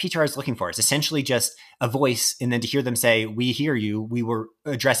 Maybe that's what PTR is looking for. It's essentially just a voice, and then to hear them say, we hear you, we were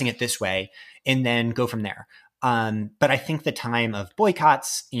addressing it this way, and then go from there. But I think the time of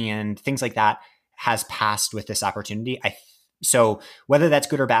boycotts and things like that has passed with this opportunity. So whether that's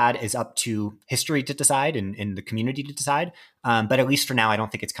good or bad is up to history to decide and the community to decide. But at least for now, I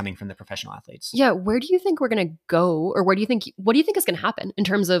don't think it's coming from the professional athletes. Yeah. Where do you think we're going to go? Or what do you think is going to happen in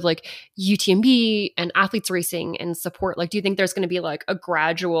terms of like UTMB and athletes racing and support? Like, do you think there's going to be like a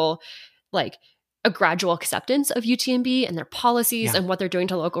gradual acceptance of UTMB and their policies and what they're doing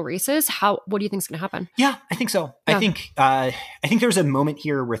to local races? What do you think is going to happen? Yeah, I think so. Yeah. I think there's a moment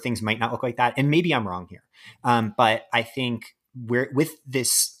here where things might not look like that. And maybe I'm wrong here. But I think with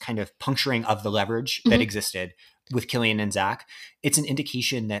this kind of puncturing of the leverage that existed with Kilian and Zach, it's an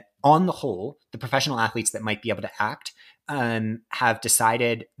indication that on the whole, the professional athletes that might be able to act have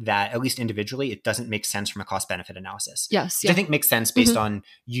decided that, at least individually, it doesn't make sense from a cost-benefit analysis. Yes. Which I think makes sense based on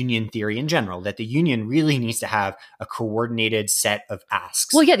union theory in general, that the union really needs to have a coordinated set of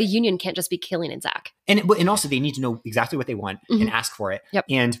asks. Well, yeah, the union can't just be Kilian and Zach. And also they need to know exactly what they want and ask for it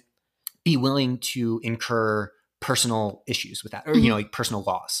and be willing to incur personal issues with that, or, like personal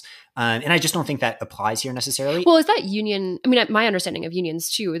loss. And I just don't think that applies here necessarily. Well, is that union? I mean, my understanding of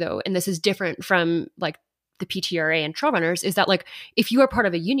unions too, though, and this is different from like the PTRA and trail runners, is that like, if you are part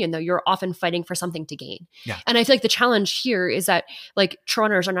of a union though, you're often fighting for something to gain. Yeah. And I feel like the challenge here is that like trail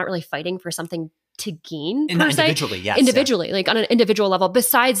runners are not really fighting for something to gain individually, yes. Individually, like on an individual level,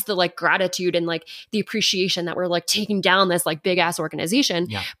 besides the like gratitude and like the appreciation that we're like taking down this like big ass organization.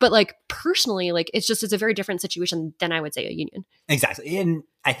 Yeah. But like personally, like it's a very different situation than I would say a union. Exactly. And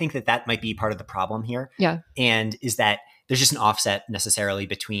I think that might be part of the problem here. Yeah. And is that there's just an offset necessarily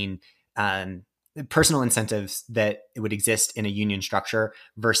between personal incentives that would exist in a union structure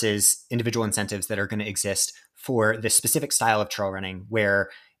versus individual incentives that are going to exist for this specific style of trail running, where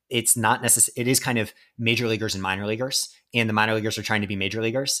it's not necessary. It is kind of major leaguers and minor leaguers, and the minor leaguers are trying to be major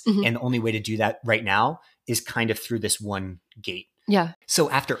leaguers. And the only way to do that right now is kind of through this one gate. Yeah. So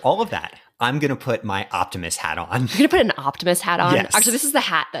after all of that, I'm going to put my optimist hat on. You're going to put an optimist hat on? Yes. Actually, this is the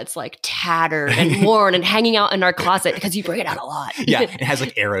hat that's like tattered and worn and hanging out in our closet because you bring it out a lot. Yeah. It has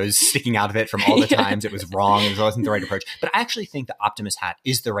like arrows sticking out of it from all the times it was wrong. It wasn't the right approach. But I actually think the optimist hat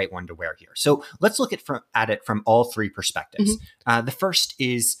is the right one to wear here. So let's look at it from all three perspectives. The first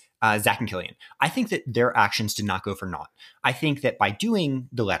is Zach and Kilian. I think that their actions did not go for naught. I think that by doing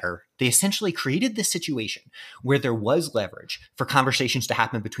the letter, they essentially created this situation where there was leverage for conversations to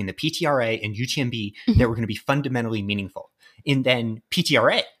happen between the PTRA and UTMB that were going to be fundamentally meaningful. And then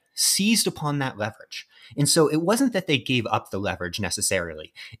PTRA seized upon that leverage. And so it wasn't that they gave up the leverage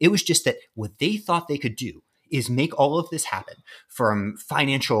necessarily. It was just that what they thought they could do is make all of this happen, from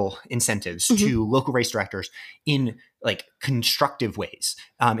financial incentives to local race directors, in like constructive ways,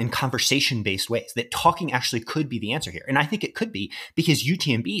 in conversation-based ways, that talking actually could be the answer here. And I think it could be, because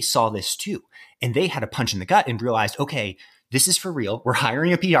UTMB saw this too. And they had a punch in the gut and realized, okay, this is for real. We're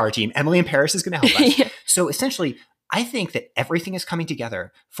hiring a PR team. Emily in Paris is going to help us. So essentially, I think that everything is coming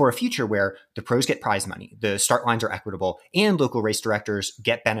together for a future where the pros get prize money, the start lines are equitable, and local race directors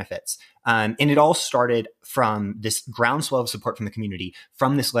get benefits. And it all started from this groundswell of support from the community,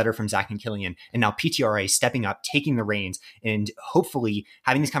 from this letter from Zach and Kilian, and now PTRA stepping up, taking the reins, and hopefully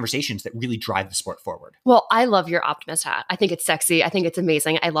having these conversations that really drive the sport forward. Well, I love your optimist hat. I think it's sexy. I think it's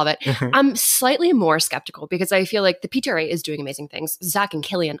amazing. I love it. I'm slightly more skeptical because I feel like the PTRA is doing amazing things. Zach and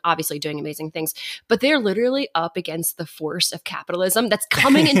Kilian obviously doing amazing things, but they're literally up against the force of capitalism that's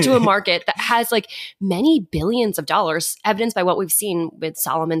coming into a market that has like many billions of dollars, evidenced by what we've seen with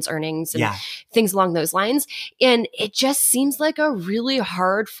Solomon's earnings and things along those lines. And it just seems like a really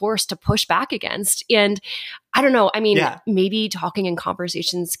hard force to push back against. And I don't know. I mean, maybe talking and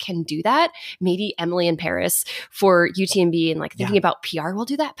conversations can do that. Maybe Emily in Paris for UTMB and like thinking about PR will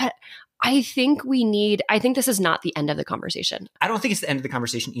do that. But I think this is not the end of the conversation. I don't think it's the end of the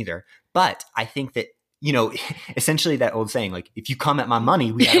conversation either. But I think that, essentially that old saying, like, if you come at my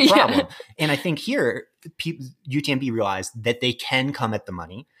money, we have a problem. And I think here, UTMB realized that they can come at the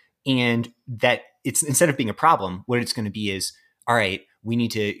money, and that it's, instead of being a problem, what it's going to be is, all right, we need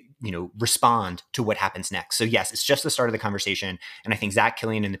to respond to what happens next. So yes, it's just the start of the conversation. And I think Zach,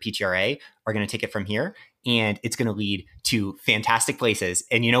 Killian, and the PTRA are going to take it from here. And it's going to lead to fantastic places.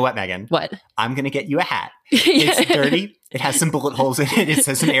 And you know what, Megan? What? I'm going to get you a hat. It's dirty. It has some bullet holes in it. It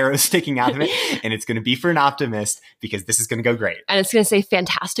says some arrows sticking out of it. And it's going to be for an optimist because this is going to go great. And it's going to say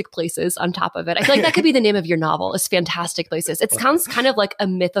fantastic places on top of it. I feel like that could be the name of your novel, is Fantastic Places. It sounds kind of like a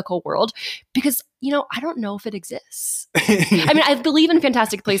mythical world because, I don't know if it exists. I mean, I believe in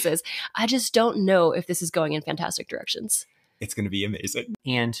fantastic places. I just don't know if this is going in fantastic directions. It's going to be amazing.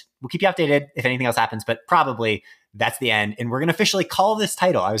 And we'll keep you updated if anything else happens, but probably that's the end. And we're going to officially call this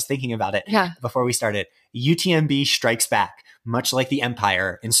title. I was thinking about it before we started. UTMB Strikes Back, much like the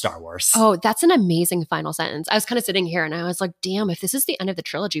Empire in Star Wars. Oh, that's an amazing final sentence. I was kind of sitting here and I was like, damn, if this is the end of the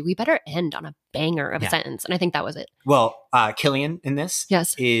trilogy, we better end on a banger of a sentence. And I think that was it. Well, Killian in this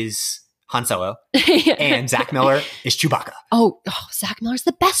is Han Solo, and Zach Miller is Chewbacca. Oh, Zach Miller's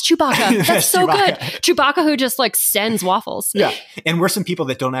the best Chewbacca. That's so good. Chewbacca who just sends waffles. Yeah. And we're some people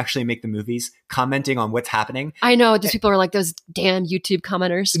that don't actually make the movies commenting on what's happening. I know. These people are like those damn YouTube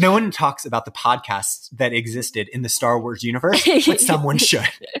commenters. No one talks about the podcasts that existed in the Star Wars universe, but someone should.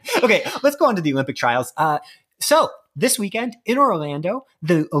 Okay, let's go on to the Olympic trials. So this weekend in Orlando,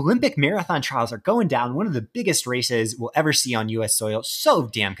 the Olympic marathon trials are going down. One of the biggest races we'll ever see on U.S. soil. So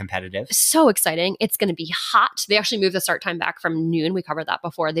damn competitive. So exciting. It's going to be hot. They actually moved the start time back from noon. We covered that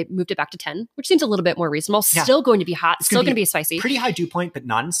before. They moved it back to 10, which seems a little bit more reasonable. Still going to be hot. Still going to be spicy. Pretty high dew point, but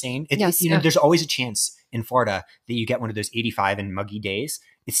not insane. There's always a chance in Florida that you get one of those 85 and muggy days.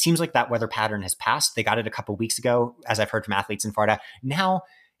 It seems like that weather pattern has passed. They got it a couple weeks ago, as I've heard from athletes in Florida. Now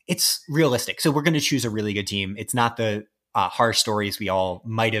it's realistic. So we're going to choose a really good team. It's not the horror stories we all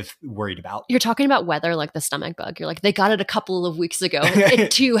might have worried about. You're talking about weather like the stomach bug. You're like, they got it a couple of weeks ago. It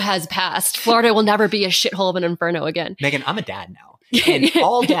too has passed. Florida will never be a shithole of an inferno again. Megan, I'm a dad now. And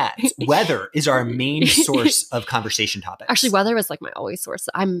all dads, weather is our main source of conversation topics. Actually, weather is my always source.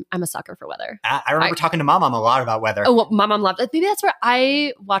 I'm a sucker for weather. I remember talking to my mom a lot about weather. Oh, well, my mom loved it. Maybe that's where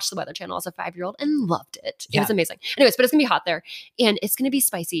I watched the Weather Channel as a 5-year-old and loved it. It was amazing. Anyways, but it's going to be hot there and it's going to be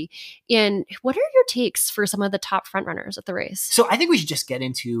spicy. And what are your takes for some of the top front runners at the race? So I think we should just get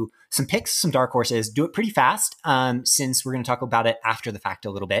into some picks, some dark horses, do it pretty fast since we're going to talk about it after the fact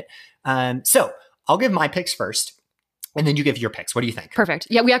a little bit. So I'll give my picks first. And then you give your picks. What do you think? Perfect.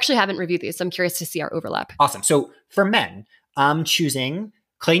 Yeah, we actually haven't reviewed these, so I'm curious to see our overlap. Awesome. So for men, I'm choosing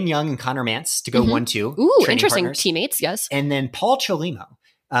Clayton Young and Connor Mance to go 1-2. Ooh, interesting. Partners. Teammates, yes. And then Paul Cholimo,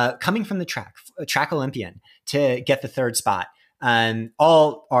 coming from the track Olympian, to get the third spot.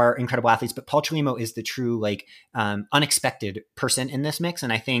 All are incredible athletes, but Paul Cholimo is the true unexpected person in this mix.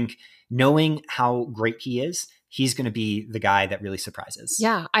 And I think knowing how great he is, he's going to be the guy that really surprises.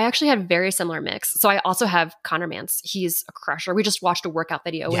 Yeah, I actually had a very similar mix. So I also have Connor Mance. He's a crusher. We just watched a workout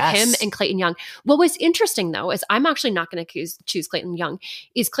video with him and Clayton Young. What was interesting, though, is I'm actually not going to choose Clayton Young,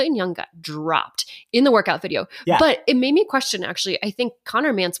 is Clayton Young got dropped in the workout video. Yeah. But it made me question, actually, I think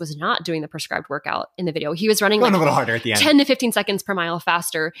Connor Mance was not doing the prescribed workout in the video. He was running a little harder at the end. 10 to 15 seconds per mile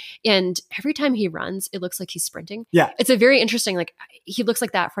faster. And every time he runs, it looks like he's sprinting. Yeah. It's a very interesting, he looks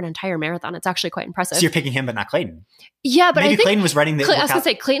like that for an entire marathon. It's actually quite impressive. So you're picking him, but not Clayton. Yeah, but maybe I think Clayton was running the workout. I was going to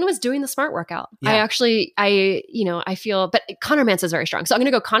say Clayton was doing the smart workout. Yeah. I feel, but Connor Mance is very strong. So I'm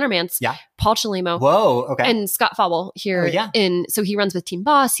going to go Connor Mance, Paul Cholimo. Whoa, okay. And Scott Fauble here. So he runs with Team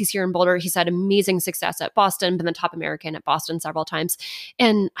Boss. He's here in Boulder. He's had amazing success at Boston, been the top American at Boston several times.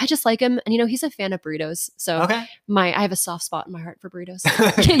 And I just like him. And, he's a fan of burritos. So I have a soft spot in my heart for burritos.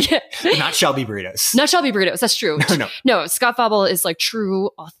 Not Shelby burritos. Not Shelby burritos. That's true. No, Scott Fauble is true,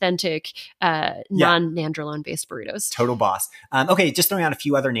 authentic, non-nandrolone based burritos. Total boss. Okay, just throwing out a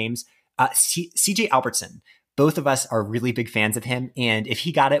few other names. CJ Albertson. Both of us are really big fans of him. And if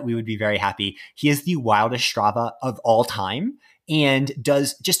he got it, we would be very happy. He is the wildest Strava of all time and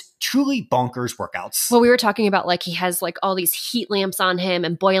does just truly bonkers workouts. Well, we were talking about he has all these heat lamps on him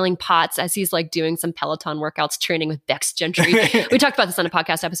and boiling pots as he's doing some Peloton workouts, training with Bex Gentry. We talked about this on a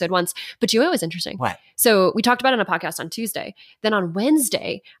podcast episode once, but you know what was interesting? What? So we talked about it on a podcast on Tuesday. Then on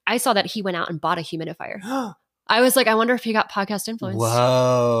Wednesday, I saw that he went out and bought a humidifier. I was like, I wonder if he got podcast influence.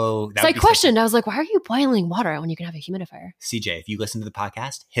 Whoa. So I questioned. I was like, why are you boiling water when you can have a humidifier? CJ, if you listen to the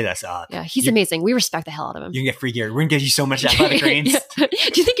podcast, hit us up. Yeah, he's amazing. We respect the hell out of him. You can get free gear. We're going to give you so much athletic greens. Do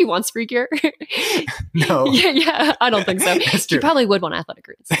you think he wants free gear? No. Yeah, I don't think so. That's true. He probably would want athletic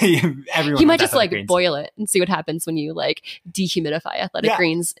greens. He might just greens. Boil it and see what happens when you dehumidify athletic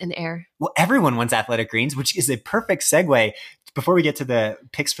greens in the air. Well, everyone wants athletic greens, which is a perfect segue before we get to the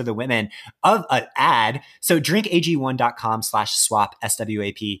picks for the women of an ad. So drinkag1.com/swap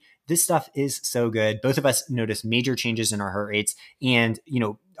SWAP. This stuff is so good. Both of us noticed major changes in our heart rates and,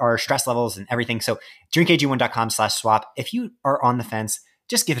 our stress levels and everything. So drinkag1.com/swap. If you are on the fence,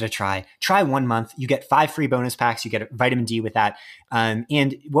 just give it a try. Try 1 month. You get 5 free bonus packs. You get vitamin D with that.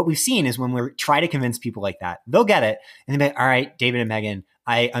 And what we've seen is when we try to convince people like that, they'll get it. And they'll be like, all right, David and Megan,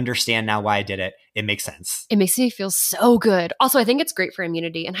 I understand now why I did it. It makes sense. It makes me feel so good. Also, I think it's great for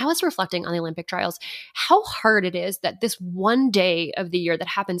immunity. And I was reflecting on the Olympic trials, how hard it is that this one day of the year that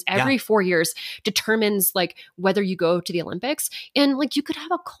happens every 4 years determines like whether you go to the Olympics. And like you could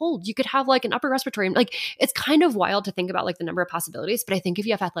have a cold, you could have like an upper respiratory. Like it's kind of wild to think about like the number of possibilities. But I think if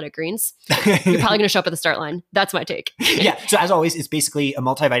you have athletic greens, you're probably going to show up at the start line. That's my take. Yeah. So as always, it's basically a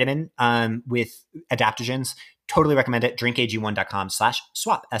multivitamin with adaptogens. Totally recommend it.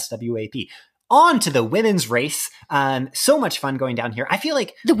 drinkag1.com/swap, SWAP. On to the women's race. So much fun going down here. I feel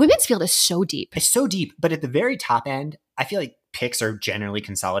like the women's field is so deep. It's so deep, but at the very top end, I feel like picks are generally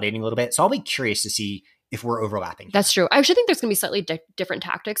consolidating a little bit. So I'll be curious to see if we're overlapping. That's true. I actually think there's going to be slightly different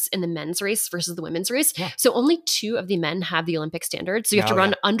tactics in the men's race versus the women's race. Yeah. So only 2 of the men have the Olympic standard. So you have to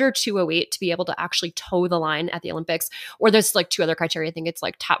run under 2:08 to be able to actually toe the line at the Olympics. Or there's like 2 other criteria. I think it's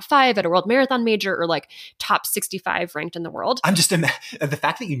like top 5 at a world marathon major or like top 65 ranked in the world. I'm just, the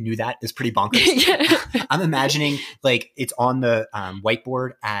fact that you knew that is pretty bonkers. I'm imagining like it's on the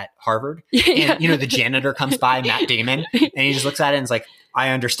whiteboard at Harvard and, you know, the janitor comes by, Matt Damon, and he just looks at it and is like,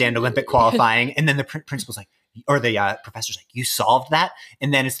 I understand Olympic qualifying. And then the principal's like, or the professor's like, you solved that?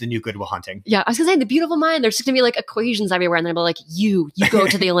 And then it's the new Good Will Hunting. Yeah, I was going to say, the beautiful mind, there's just going to be like equations everywhere. And they'll be like, you go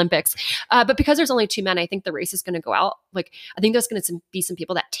to the Olympics. But because there's only 2 men, I think the race is going to go out. Like, I think there's going to be some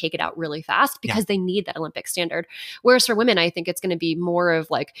people that take it out really fast because they need that Olympic standard. Whereas for women, I think it's going to be more of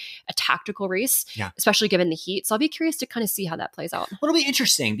like a tactical race, especially given the heat. So I'll be curious to kind of see how that plays out. Well, it'll be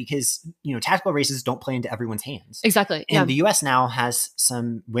interesting because, you know, tactical races don't play into everyone's hands. Exactly. And the US now has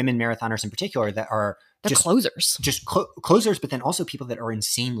some women marathoners in particular that are closers, closers, but then also people that are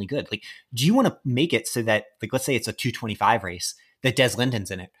insanely good. Like, do you want to make it so that, like, let's say it's a 2:25 race that Des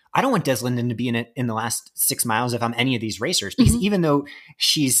Linden's in it? I don't want Des Linden to be in it in the last 6 miles if I'm any of these racers, because even though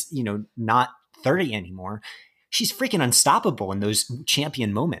she's, you know, not 30 anymore, she's freaking unstoppable in those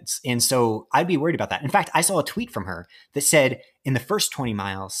champion moments. And so I'd be worried about that. In fact, I saw a tweet from her that said, in the first 20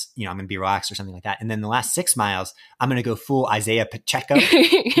 miles, you know, I'm going to be relaxed or something like that. And then the last 6 miles, I'm going to go full Isaiah Pacheco,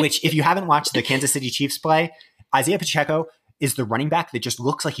 which if you haven't watched the Kansas City Chiefs play, Isaiah Pacheco is the running back that just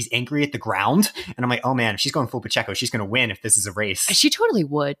looks like he's angry at the ground. And I'm like, oh man, if she's going full Pacheco, she's going to win if this is a race. She totally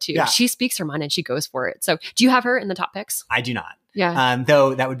would too. Yeah. She speaks her mind and she goes for it. So do you have her in the top picks? I do not. Yeah.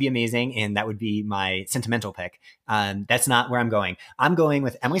 Though that would be amazing. And that would be my sentimental pick. That's not where I'm going. I'm going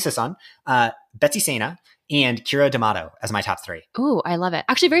with Emily Sisson, Betsy Sena, and Kira D'Amato as my top 3. Ooh, I love it.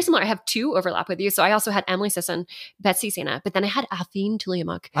 Actually, very similar. I have 2 overlap with you. So I also had Emily Sisson, Betsy Sena, but then I had Athene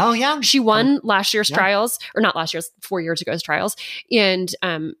Tuliamuk. Oh, yeah. She won last year's trials, or not last year's, 4 years ago's trials, and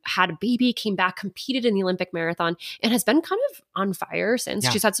had a baby, came back, competed in the Olympic marathon, and has been kind of on fire since.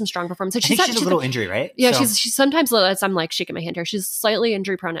 She's had some strong performances. She's a little injury, right? Yeah, so. she's sometimes, I'm like shaking my hand here, she's slightly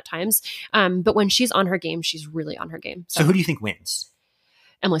injury prone at times. But when she's on her game, she's really on her game. So who do you think wins?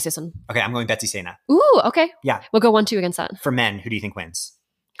 Emily Sisson. Okay, I'm going Betsy Sena. Ooh, okay. Yeah. We'll go 1-2 against that. For men, who do you think wins?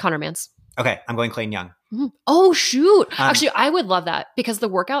 Connor Mance. Okay, I'm going Clayton Young. Mm-hmm. Oh, shoot. Actually, I would love that because the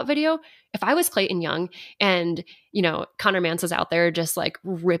workout video, if I was Clayton Young and, you know, Connor Mance is out there just like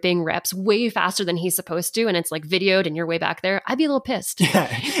ripping reps way faster than he's supposed to, and it's like videoed and you're way back there, I'd be a little pissed. Yeah,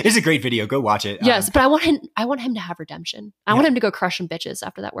 it's a great video. Go watch it. Yes, but I want him to have redemption. I want him to go crush some bitches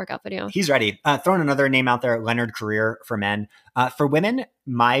after that workout video. He's ready. Throwing another name out there, Leonard Career for men. For women,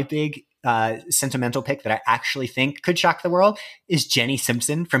 my big sentimental pick that I actually think could shock the world is Jenny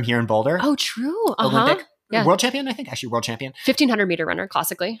Simpson from here in Boulder. Oh, true. Olympic world champion, I think. Actually, world champion. 1,500 meter runner,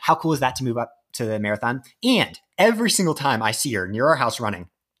 classically. How cool is that to move up to the marathon? And every single time I see her near our house running,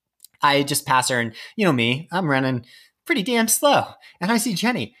 I just pass her and, you know me, I'm running pretty damn slow. And I see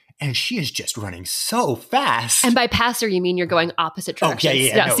Jenny. And she is just running so fast. And by pass her, you mean you're going opposite directions. Oh,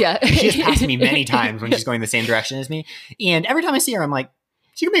 yeah. Yes, She has passed me many times when she's going the same direction as me. And every time I see her, I'm like,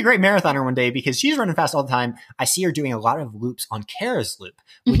 she could be a great marathoner one day because she's running fast all the time. I see her doing a lot of loops on Kara's Loop,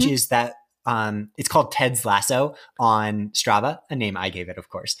 which is that it's called Ted's Lasso on Strava, a name I gave it, of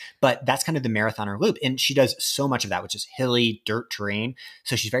course. But that's kind of the marathoner loop. And she does so much of that, which is hilly dirt terrain.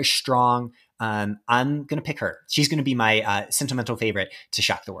 So she's very strong. I'm going to pick her. She's going to be my sentimental favorite to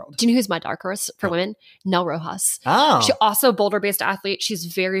shock the world. Do you know who's my dark horse for women? Nell Rojas. Oh. She's also a Boulder-based athlete. She's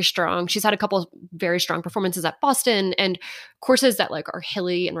very strong. She's had a couple of very strong performances at Boston and courses that like are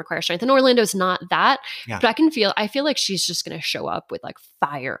hilly and require strength. And Orlando's not that. Yeah. But I feel like she's just going to show up with like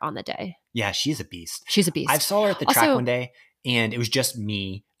fire on the day. Yeah, she's a beast. She's a beast. I saw her at the track one day and it was just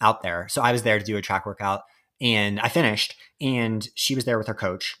me out there. So I was there to do a track workout. and I finished, and she was there with her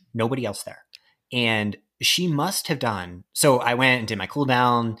coach, nobody else there. And she must have done. So I went and did my cool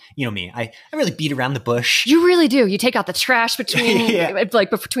down. You know me, I really beat around the bush. You really do. You take out the trash between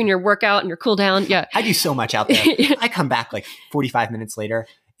between your workout and your cool down. Yeah. I do so much out there. I come back like 45 minutes later,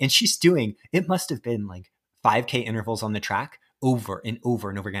 and she's doing, it must have been like 5K intervals on the track over and over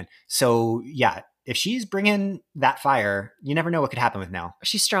and over again. So yeah, if she's bringing that fire, you never know what could happen with Nell.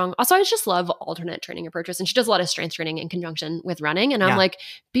 She's strong. Also, I just love alternate training approaches. And she does a lot of strength training in conjunction with running. And I'm like,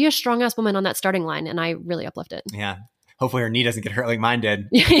 be a strong ass woman on that starting line. And I really uplift it. Yeah. Hopefully her knee doesn't get hurt like mine did.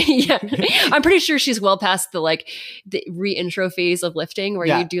 Yeah. I'm pretty sure she's well past the re-intro phase of lifting where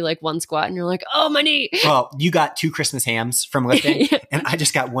you do like one squat and you're like, oh, my knee. Well, you got 2 Christmas hams from lifting and I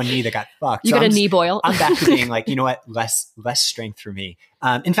just got one knee that got fucked. You got a knee boil. I'm back to being like, you know what? Less strength for me.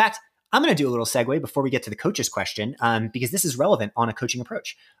 In fact, I'm going to do a little segue before we get to the coach's question, because this is relevant on a coaching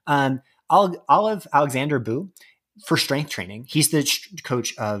approach. Olive Alexander Boo, for strength training, he's the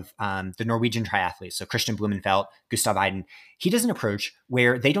coach of the Norwegian triathletes. So Christian Blumenfeld, Gustav Iden. He does an approach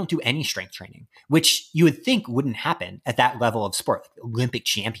where they don't do any strength training, which you would think wouldn't happen at that level of sport, like Olympic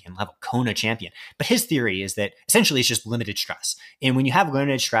champion level, Kona champion. But his theory is that essentially it's just limited stress. And when you have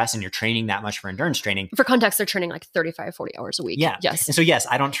limited stress and you're training that much for endurance training. For context, they're training like 35, 40 hours a week. Yeah. Yes. And so, yes,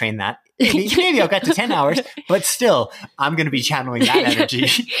 I don't train that. Maybe I'll get to 10 hours, but still, I'm going to be channeling that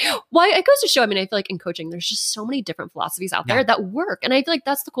energy. Well, it goes to show, I mean, I feel like in coaching, there's just so many different philosophies out there that work. And I feel like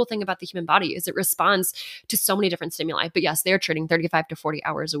that's the cool thing about the human body is it responds to so many different stimuli. But yes, they're training 35 to 40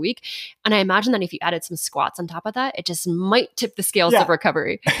 hours a week. And I imagine that if you added some squats on top of that, it just might tip the scales of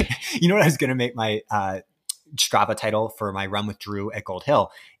recovery. You know what I was going to make my Strava title for my run with Drew at Gold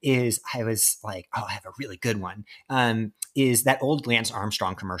Hill is I was like, oh, I have a really good one. Is that old Lance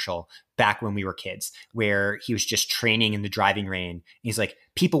Armstrong commercial back when we were kids where he was just training in the driving rain. He's like,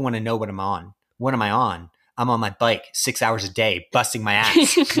 people want to know what I'm on. What am I on? I'm on my bike 6 hours a day, busting my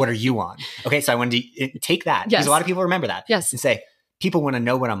ass. What are you on? Okay. So I wanted to take that because a lot of people remember that and say, people want to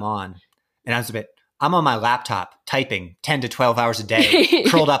know what I'm on. And I was a bit, I'm on my laptop typing 10 to 12 hours a day,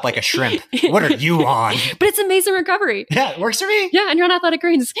 curled up like a shrimp. What are you on? But it's amazing recovery. Yeah, it works for me. Yeah, and you're on athletic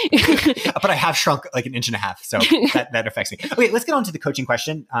greens. But I have shrunk like an inch and a half, so that affects me. Okay, let's get on to the coaching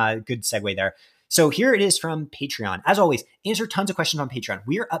question. Good segue there. So here it is from Patreon. As always, answer tons of questions on Patreon.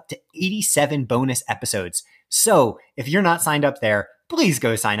 We are up to 87 bonus episodes. So if you're not signed up there, please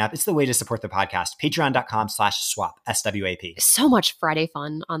go sign up. It's the way to support the podcast. Patreon.com/swap, SWAP. So much Friday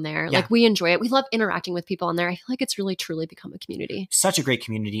fun on there. Yeah. Like we enjoy it. We love interacting with people on there. I feel like it's really, truly become a community. Such a great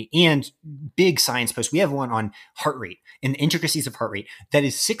community and big science posts. We have one on heart rate and the intricacies of heart rate. That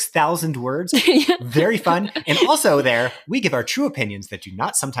is 6,000 words. Very fun. And also there, we give our true opinions that do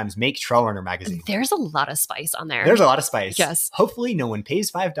not sometimes make Trail Runner magazine. There's a lot of spice on there. There's a lot of spice. Yes. Hopefully no one pays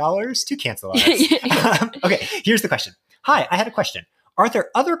 $5 to cancel us. Okay, here's the question. Hi, I had a question. Are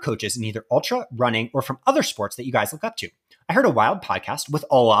there other coaches in either ultra, running, or from other sports that you guys look up to? I heard a wild podcast with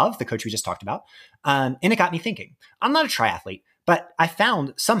Olav, the coach we just talked about, and it got me thinking. I'm not a triathlete, but I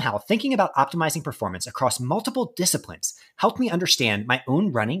found somehow thinking about optimizing performance across multiple disciplines helped me understand my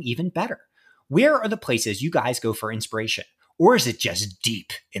own running even better. Where are the places you guys go for inspiration? Or is it just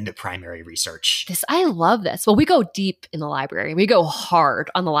deep in the primary research? I love this. Well, we go deep in the library. We go hard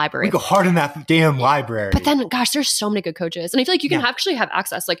on the library. We go hard in that damn library. But then, gosh, there's so many good coaches. And I feel like you can actually have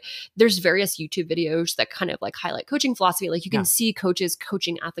access. Like there's various YouTube videos that kind of like highlight coaching philosophy. Like you can see coaches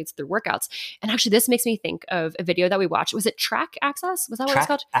coaching athletes through workouts. And actually this makes me think of a video that we watched. Was it Track Access? Was that what it's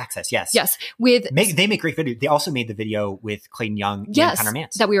called? Access, yes. Yes. They make great videos. They also made the video with Clayton Young and Connor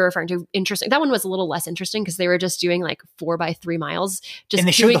Mance. That we were referring to. Interesting. That one was a little less interesting because they were just doing like 4x3 miles. And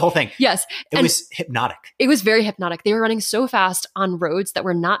they showed the whole thing. Yes. It was hypnotic. It was very hypnotic. They were running so fast on roads that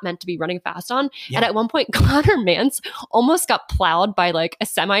were not meant to be running fast on. Yeah. And at one point, Connor Mance almost got plowed by like a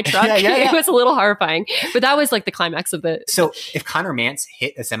semi-truck. It was a little horrifying. But that was like the climax of it. So if Connor Mance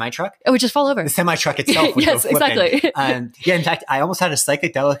hit a semi-truck, it would just fall over. The semi-truck itself would go flipping. Exactly. In fact, I almost had a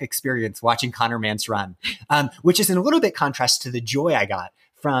psychedelic experience watching Connor Mance run, which is in a little bit contrast to the joy I got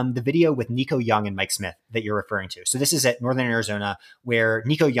from the video with Nico Young and Mike Smith that you're referring to. So this is at Northern Arizona where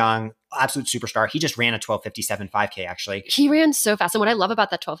Nico Young, absolute superstar, he just ran a 12:57 5K actually. He ran so fast. And what I love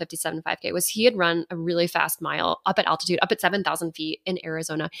about that 12:57 5K was he had run a really fast mile up at altitude, up at 7,000 feet in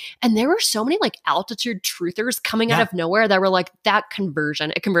Arizona. And there were so many like altitude truthers coming out of nowhere that were like that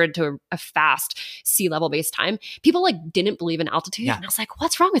conversion. It converted to a fast sea level based time. People like didn't believe in altitude. And I was like,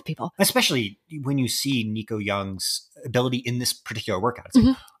 what's wrong with people? Especially when you see Nico Young's ability in this particular workout. It's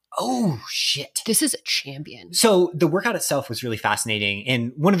like, Oh, shit. This is a champion. So the workout itself was really fascinating.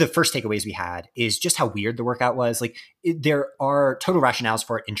 And one of the first takeaways we had is just how weird the workout was. Like there are total rationales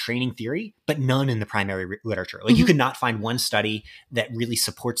for it in training theory, but none in the primary literature. Like you could not find one study that really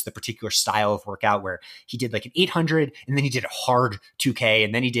supports the particular style of workout where he did like an 800 and then he did a hard 2K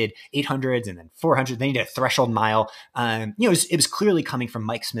and then he did 800s and then 400, then he did a threshold mile. It was clearly coming from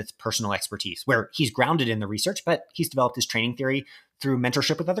Mike Smith's personal expertise where he's grounded in the research, but he's developed his training theory through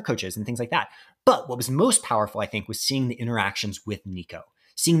mentorship with other coaches and things like that. But what was most powerful, I think, was seeing the interactions with Nico.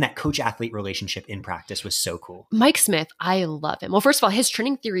 Seeing that coach-athlete relationship in practice was so cool. Mike Smith, I love him. Well, first of all, his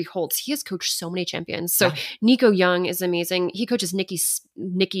training theory holds. He has coached so many champions. So Nico Young is amazing. He coaches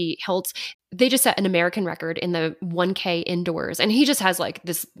Nikki Hiltz. They just set an American record in the 1K indoors. And he just has like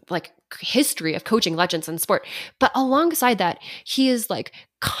this like history of coaching legends in sport. But alongside that, he is like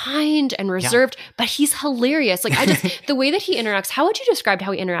kind and reserved, but he's hilarious. Like the way that he interacts, how would you describe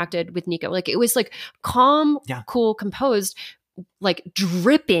how he interacted with Nico? Like it was like calm, cool, composed, like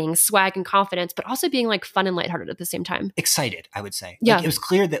dripping swag and confidence, but also being like fun and lighthearted at the same time. Excited, I would say. Yeah. Like, it was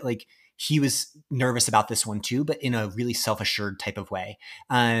clear that like he was nervous about this one too, but in a really self-assured type of way.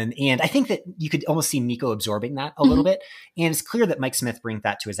 And I think that you could almost see Nico absorbing that a little bit. And it's clear that Mike Smith brings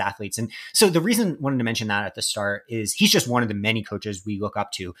that to his athletes. And so the reason I wanted to mention that at the start is he's just one of the many coaches we look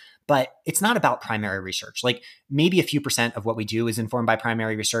up to, but it's not about primary research. Like maybe a few % of what we do is informed by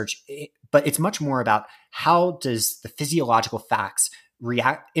primary research, but it's much more about how does the physiological facts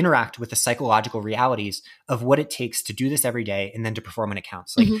interact with the psychological realities of what it takes to do this every day and then to perform when it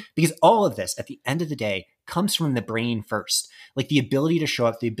counts. Like, because all of this at the end of the day comes from the brain first, like the ability to show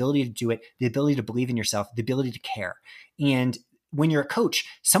up, the ability to do it, the ability to believe in yourself, the ability to care. And when you're a coach,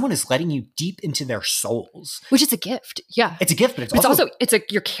 someone is letting you deep into their souls, which is a gift. Yeah. It's a gift, but it's also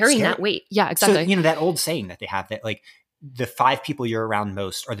you're carrying scary. That weight. Yeah, exactly. So, that old saying that they have that like the 5 people you're around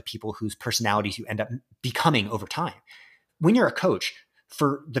most are the people whose personalities you end up becoming over time. When you're a coach,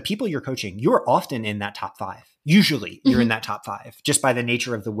 for the people you're coaching, you're often in that top 5. Usually you're in that top 5 just by the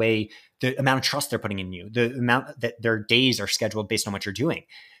nature of the way, the amount of trust they're putting in you, the amount that their days are scheduled based on what you're doing.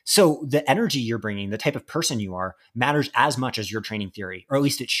 So the energy you're bringing, the type of person you are matters as much as your training theory, or at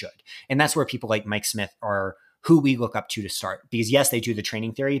least it should. And that's where people like Mike Smith are who we look up to start, because yes, they do the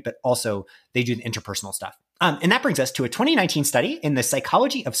training theory, but also they do the interpersonal stuff. And that brings us to a 2019 study in the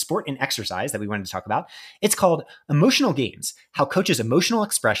psychology of sport and exercise that we wanted to talk about. It's called Emotional Games: How Coaches' Emotional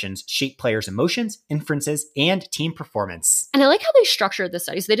Expressions Shape Players' Emotions, Inferences, and Team Performance. And I like how they structured the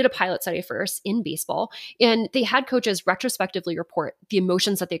study. So they did a pilot study first in baseball, and they had coaches retrospectively report the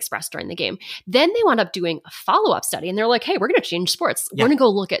emotions that they expressed during the game. Then they wound up doing a follow-up study, and they're like, hey, we're going to change sports. We're going to go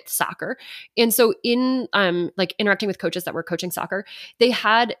look at soccer. And so in like interacting with coaches that were coaching soccer,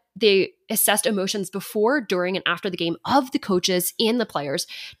 they assessed emotions before, during, and after the game of the coaches and the players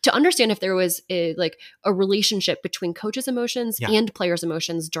to understand if there was a relationship between coaches' emotions and players'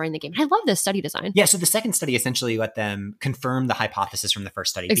 emotions during the game. And I love this study design. Yeah. So the second study essentially let them confirm the hypothesis from the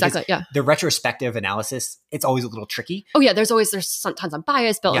first study. Exactly. Yeah. The retrospective analysis, it's always a little tricky. Oh yeah. There's tons of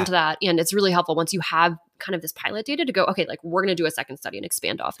bias built into that. And it's really helpful once you have kind of this pilot data to go, okay, like we're going to do a second study and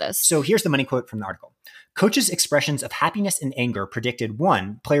expand off this. So here's the money quote from the article. Coaches' expressions of happiness and anger predicted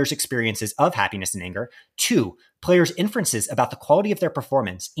 1, players' experiences of happiness and anger, 2, players' inferences about the quality of their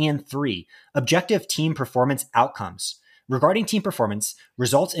performance, and 3, objective team performance outcomes. Regarding team performance,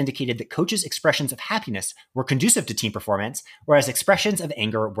 results indicated that coaches' expressions of happiness were conducive to team performance, whereas expressions of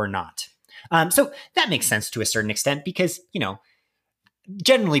anger were not. So that makes sense to a certain extent because,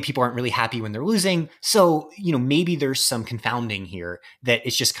 generally people aren't really happy when they're losing. So, maybe there's some confounding here that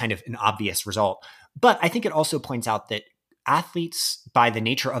it's just kind of an obvious result. But I think it also points out that athletes, by the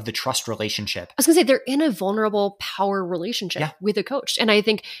nature of the trust relationship, I was going to say they're in a vulnerable power relationship with a coach. And I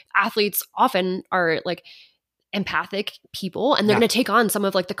think athletes often are like empathic people, and they're going to take on some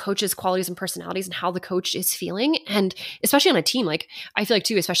of like the coach's qualities and personalities and how the coach is feeling. And especially on a team, like I feel like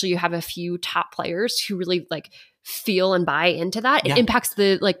too, especially you have a few top players who really like feel and buy into that. It impacts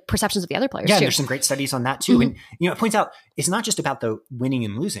the like perceptions of the other players too. There's some great studies on that too. And, it points out it's not just about the winning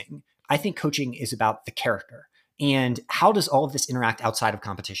and losing. I think coaching is about the character. And how does all of this interact outside of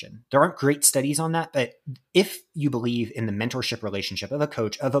competition? There aren't great studies on that, but if you believe in the mentorship relationship of a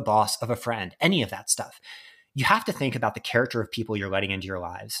coach, of a boss, of a friend, any of that stuff, you have to think about the character of people you're letting into your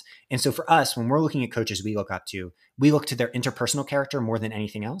lives. And so for us, when we're looking at coaches we look to their interpersonal character more than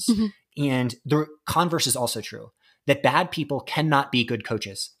anything else. And the converse is also true, that bad people cannot be good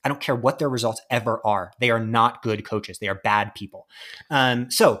coaches. I don't care what their results ever are. They are not good coaches. They are bad people.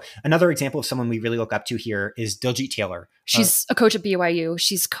 So another example of someone we really look up to here is Diljit Taylor. She's a coach at BYU.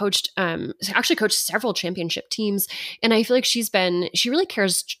 She's actually coached several championship teams. And I feel like she really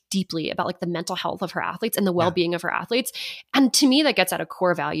cares deeply about like the mental health of her athletes and the well-being of her athletes. And to me, that gets at a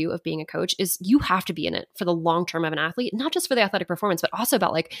core value of being a coach is you have to be in it for the long term of an athlete, not just for the athletic performance, but also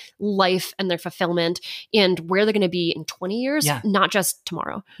about like life and their fulfillment and where they're going to be in 20 years, not just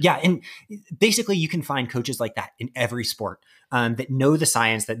tomorrow. Yeah. And basically you can find coaches like that in every sport. That know the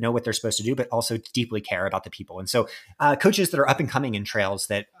science, that know what they're supposed to do, but also deeply care about the people. And so coaches that are up and coming in trails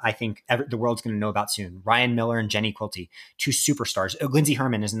that I think the world's going to know about soon. Ryan Miller and Jenny Quilty, two superstars. Lindsay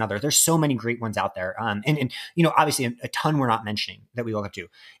Herman is another. There's so many great ones out there. And you know, obviously a ton we're not mentioning that we look up to.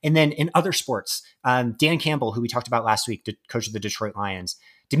 And then in other sports, Dan Campbell, who we talked about last week, the coach of the Detroit Lions,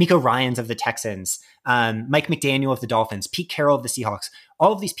 D'Amico Ryans of the Texans, Mike McDaniel of the Dolphins, Pete Carroll of the Seahawks.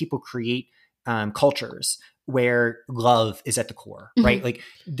 All of these people create cultures where love is at the core, right? Like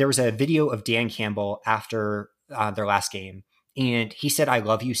there was a video of Dan Campbell after their last game, and he said, "I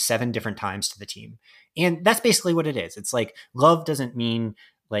love you" 7 different times to the team. And that's basically what it is. It's like love doesn't mean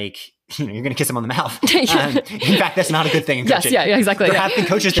like, you know, you're going to kiss them on the mouth. In fact, that's not a good thing in coaching. Yes, yeah, exactly. There have been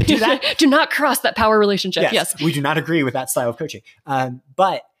coaches that do that. Do not cross that power relationship. Yes. We do not agree with that style of coaching.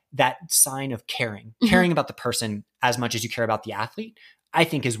 But that sign of caring about the person as much as you care about the athlete, I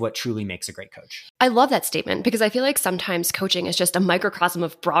think is what truly makes a great coach. I love that statement because I feel like sometimes coaching is just a microcosm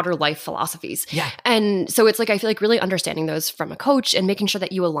of broader life philosophies. Yeah. And so it's like, I feel like really understanding those from a coach and making sure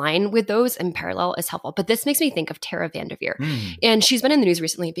that you align with those in parallel is helpful. But this makes me think of Tara Vanderveer. And she's been in the news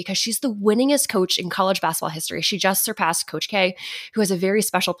recently because she's the winningest coach in college basketball history. She just surpassed Coach K, who has a very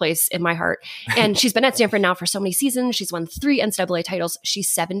special place in my heart. And she's been at Stanford now for so many seasons. She's won 3 NCAA titles. She's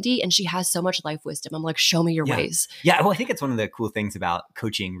 70 and she has so much life wisdom. I'm like, show me your ways. Yeah. Well, I think it's one of the cool things about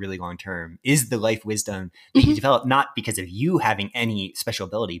coaching really long term is the life wisdom that you develop, not because of you having any special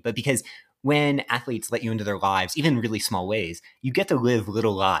ability, but because when athletes let you into their lives, even in really small ways, you get to live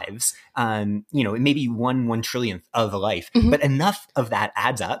little lives. You know, maybe 1/1 trillionth of a life, but enough of that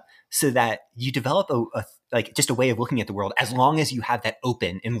adds up so that you develop just a way of looking at the world as long as you have that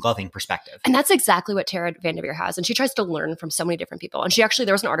open and loving perspective. And that's exactly what Tara Vanderveer has. And she tries to learn from so many different people. And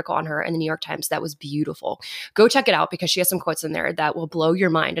there was an article on her in the New York Times that was beautiful. Go check it out because she has some quotes in there that will blow your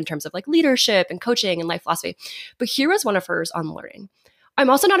mind in terms of like leadership and coaching and life philosophy. But here was one of hers on learning. I'm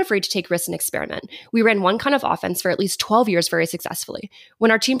also not afraid to take risks and experiment. We ran one kind of offense for at least 12 years very successfully.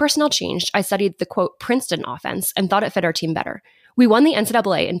 When our team personnel changed, I studied the quote Princeton offense and thought it fit our team better. We won the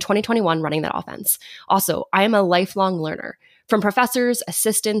NCAA in 2021 running that offense. Also, I am a lifelong learner. From professors,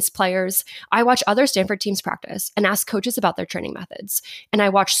 assistants, players, I watch other Stanford teams practice and ask coaches about their training methods. And I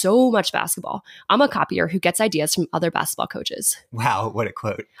watch so much basketball. I'm a copier who gets ideas from other basketball coaches. Wow, what a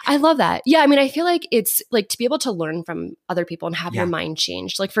quote. I love that. Yeah, I mean, I feel like it's like to be able to learn from other people and have your mind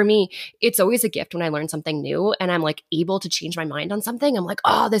changed. Like for me, it's always a gift when I learn something new and I'm like able to change my mind on something. I'm like,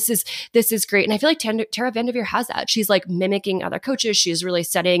 oh, this is great. And I feel like Tara Vanderveer has that. She's like mimicking other coaches. She's really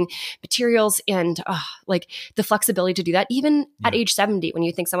studying materials and like the flexibility to do that, even at age 70, when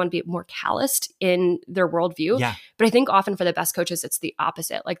you think someone would be more calloused in their worldview. Yeah. But I think often for the best coaches, it's the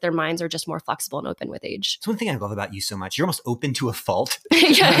opposite. Like their minds are just more flexible and open with age. It's one thing I love about you so much. You're almost open to a fault.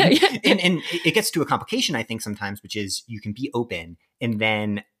 And and it gets to a complication, I think, sometimes, which is you can be open and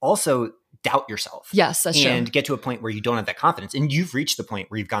then also doubt yourself. Yes, that's true. And get to a point where you don't have that confidence. And you've reached the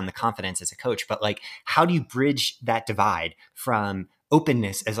point where you've gotten the confidence as a coach. But like, how do you bridge that divide from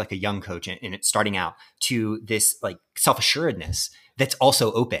openness as like a young coach and it's starting out to this like self-assuredness that's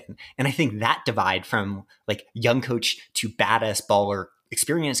also open? And I think that divide from like young coach to badass baller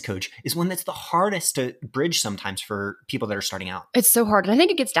experienced coach is one that's the hardest to bridge sometimes for people that are starting out. It's so hard. And I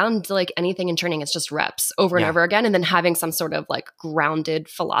think it gets down to like anything in training. It's just reps over and over again. And then having some sort of like grounded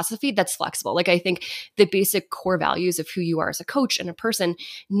philosophy that's flexible. Like I think the basic core values of who you are as a coach and a person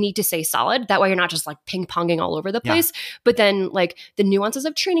need to stay solid. That way you're not just like ping ponging all over the place. But then like the nuances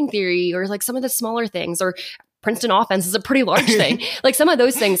of training theory or like some of the smaller things or Princeton offense is a pretty large thing. Like some of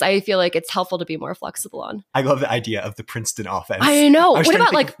those things, I feel like it's helpful to be more flexible on. I love the idea of the Princeton offense. I know. What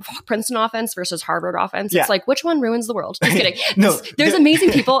about like Princeton offense versus Harvard offense? It's like, which one ruins the world? Just kidding. There's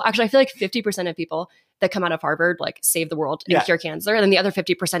amazing people. Actually, I feel like 50% of people that come out of Harvard like save the world and cure cancer. And then the other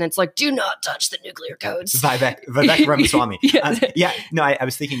 50%, it's like, do not touch the nuclear codes. Vivek Ramaswamy. I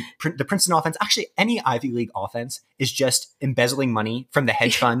was thinking the Princeton offense, actually any Ivy League offense is just embezzling money from the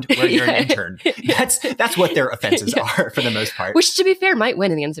hedge fund where you're an intern. That's what their offenses are for the most part. Which, to be fair, might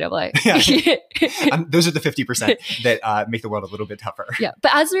win in the NCAA. Those are the 50% that make the world a little bit tougher. Yeah.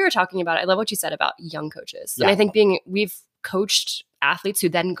 But as we were talking about, I love what you said about young coaches. And I think we've coached athletes who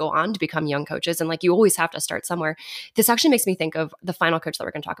then go on to become young coaches. And like, you always have to start somewhere. This actually makes me think of the final coach that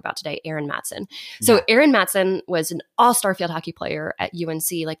we're going to talk about today, Erin Matson. So Erin Matson was an all-star field hockey player at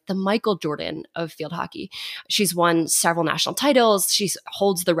UNC, like the Michael Jordan of field hockey. She's won several national titles. She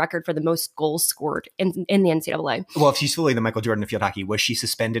holds the record for the most goals scored in the NCAA. Well, if she's fully the Michael Jordan of field hockey, was she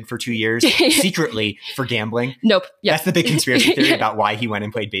suspended for 2 years secretly for gambling? Nope. Yeah. That's the big conspiracy theory about why he went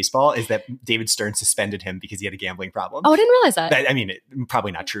and played baseball, is that David Stern suspended him because he had a gambling problem. Oh, I didn't realize that. I mean,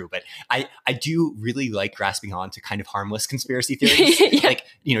 probably not true, but I do really like grasping on to kind of harmless conspiracy theories. Like,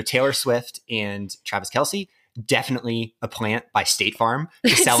 Taylor Swift and Travis Kelce, definitely a plant by State Farm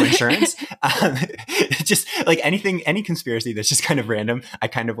to sell insurance. Just like any conspiracy that's just kind of random, I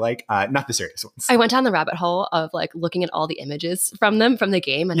kind of like, not the serious ones. I went down the rabbit hole of like looking at all the images from them from the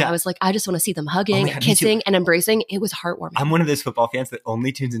game. And I was like, I just want to see them hugging, kissing and embracing. It was heartwarming. I'm one of those football fans that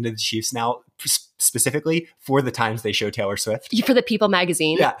only tunes into the Chiefs now, specifically for the times they show Taylor Swift. For the People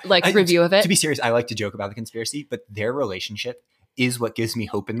magazine, review of it. To be serious, I like to joke about the conspiracy, but their relationship is what gives me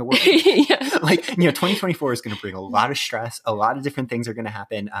hope in the world. 2024 is going to bring a lot of stress. A lot of different things are going to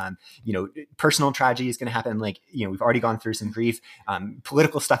happen. Personal tragedy is going to happen. We've already gone through some grief.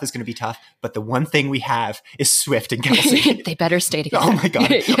 Political stuff is going to be tough. But the one thing we have is Swift and Kelce. They better stay together. Oh my God.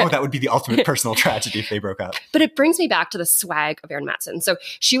 Oh, that would be the ultimate personal tragedy if they broke up. But it brings me back to the swag of Erin Matson. So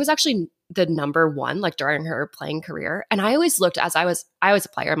she was actually the number one, like during her playing career. And I always looked, as I was a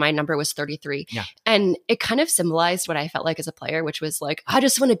player, my number was 33. Yeah. And it kind of symbolized what I felt like as a player, which was like, I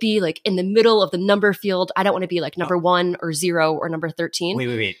just want to be like in the middle of the number field. I don't want to be like number 1 or 0 or number 13.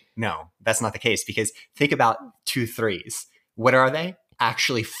 Wait. No, that's not the case, because think about 2 3s. What are they?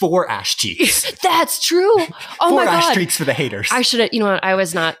 Actually 4 ash cheeks. That's true. Oh my God. 4 ash streaks for the haters. I should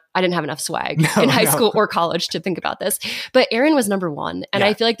have, I didn't have enough swag in high school or college to think about this. But Erin was number 1. And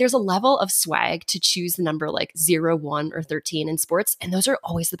I feel like there's a level of swag to choose the number like 0, 1, or 13 in sports. And those are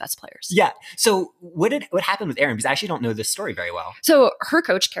always the best players. Yeah. So what happened with Erin? Because I actually don't know this story very well. So her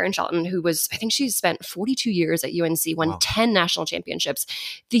coach, Karen Shelton, I think she spent 42 years at UNC, won 10 national championships.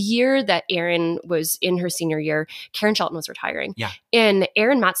 The year that Erin was in her senior year, Karen Shelton was retiring. Yeah. And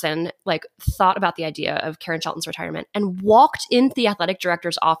Erin Matson thought about the idea of Karen Shelton's retirement and walked into the athletic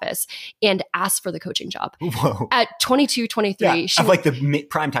director's office and asked for the coaching job. Whoa. At 22, 23. Of like the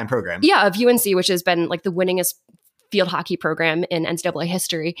primetime program. Yeah, of UNC, which has been like the winningest field hockey program in NCAA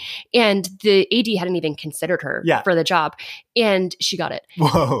history. And the AD hadn't even considered her for the job. And she got it.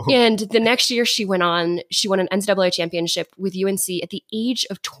 Whoa. And the next year she won an NCAA championship with UNC at the age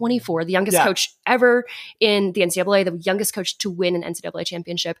of 24, the youngest coach ever in the NCAA, the youngest coach to win an NCAA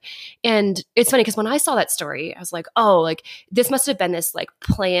championship. And it's funny because when I saw that story, I was like, oh, like this must have been this like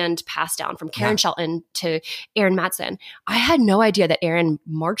planned pass down from Karen Shelton to Erin Matson. I had no idea that Erin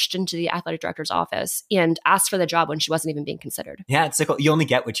marched into the athletic director's office and asked for the job when she wasn't even being considered. Yeah, it's like you only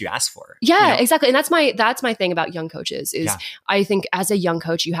get what you ask for. Yeah, exactly. And that's my thing about young coaches is I think as a young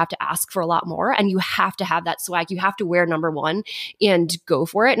coach, you have to ask for a lot more and you have to have that swag. You have to wear number 1 and go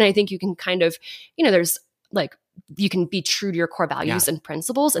for it. And I think you can kind of, there's like, you can be true to your core values and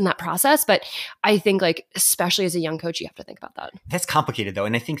principles in that process. But I think like, especially as a young coach, you have to think about that. That's complicated though.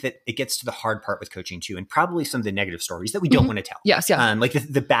 And I think that it gets to the hard part with coaching too. And probably some of the negative stories that we don't want to tell. Yes. Yeah. Like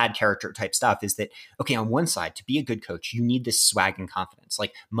the bad character type stuff is that, okay, on one side, to be a good coach, you need this swag and confidence.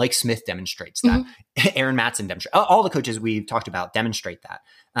 Like Mike Smith demonstrates that. Erin Matson demonstrates. All the coaches we've talked about demonstrate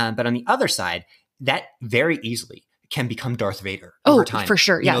that. But on the other side, that very easily can become Darth Vader over time. For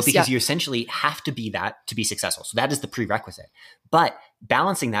sure. Yes. Because you essentially have to be that to be successful. So that is the prerequisite. But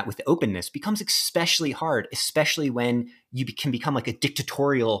balancing that with the openness becomes especially hard, especially when you can become like a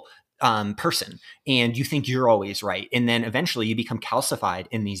dictatorial person and you think you're always right. And then eventually you become calcified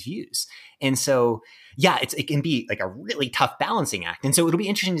in these views. And so, it can be like a really tough balancing act. And so it'll be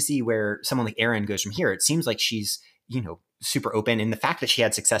interesting to see where someone like Erin goes from here. It seems like she's, super open. And the fact that she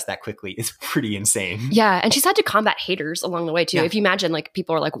had success that quickly is pretty insane. Yeah. And she's had to combat haters along the way too. Yeah. If you imagine like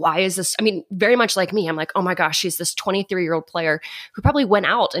people are like, why is this? I mean, very much like me, I'm like, oh my gosh, she's this 23-year-old player who probably went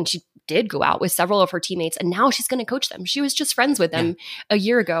out and she did go out with several of her teammates and now she's going to coach them. She was just friends with them a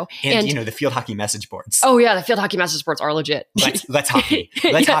year ago. And the field hockey message boards. Oh yeah. The field hockey message boards are legit. Let's hockey.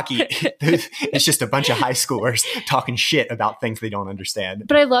 Let's hockey. It's just a bunch of high schoolers talking shit about things they don't understand.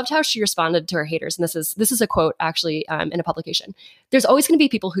 But I loved how she responded to her haters. And this is a quote actually in a publication. There's always going to be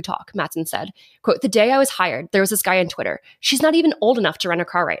people who talk, Mattson said. Quote, the day I was hired, there was this guy on Twitter. She's not even old enough to rent a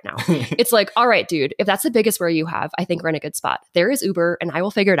car right now. It's like, all right, dude, if that's the biggest worry you have, I think we're in a good spot. There is Uber and I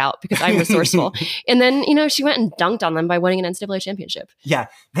will figure it out because I'm resourceful. And then, she went and dunked on them by winning an NCAA championship. Yeah,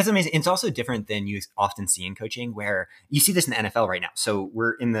 that's amazing. It's also different than you often see in coaching, where you see this in the NFL right now. So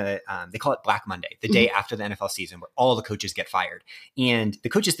we're in the, they call it Black Monday, the day after the NFL season, where all the coaches get fired. And the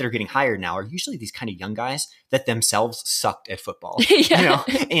coaches that are getting hired now are usually these kind of young guys that themselves sucked at football.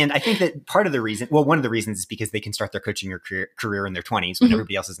 And I think that part of the reason, one of the reasons is because they can start their coaching career in their 20s when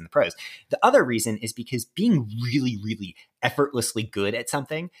everybody else is in the pros. The other reason is because being really, really effortlessly good at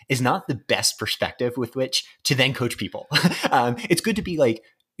something is not the best perspective with which to then coach people. It's good to be like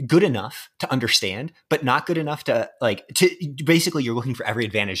good enough to understand, but not good enough to basically you're looking for every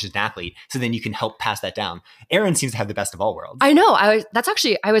advantage as an athlete. So then you can help pass that down. Erin seems to have the best of all worlds. I know. I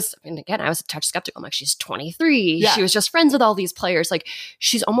was a touch skeptical. I'm like, she's 23. Yeah. She was just friends with all these players. Like,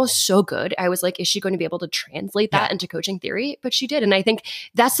 she's almost so good. I was like, is she going to be able to translate that into coaching theory? But she did. And I think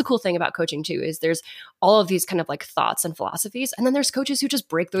that's the cool thing about coaching too, is there's all of these kind of like thoughts and philosophies. And then there's coaches who just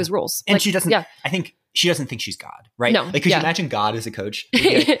break those rules. And she doesn't, I think, she doesn't think she's God, right? No. Like, could you imagine God as a coach?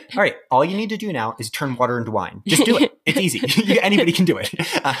 Like, all right, all you need to do now is turn water into wine. Just do it. It's easy. Anybody can do it.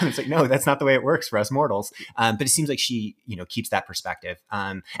 It's like, no, that's not the way it works for us mortals. But it seems like she, keeps that perspective.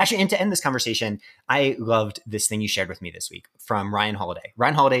 Actually, and to end this conversation, I loved this thing you shared with me this week from Ryan Holiday.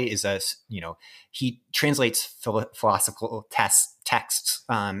 Ryan Holiday is he translates philosophical texts,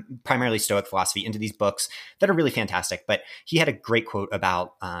 primarily Stoic philosophy, into these books that are really fantastic. But he had a great quote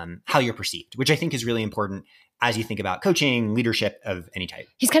about how you're perceived, which I think is really important as you think about coaching, leadership of any type.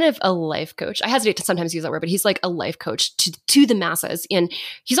 He's kind of a life coach. I hesitate to sometimes use that word, but he's like a life coach to the masses. And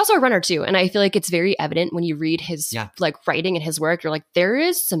he's also a runner too. And I feel like it's very evident when you read his writing and his work, you're like, there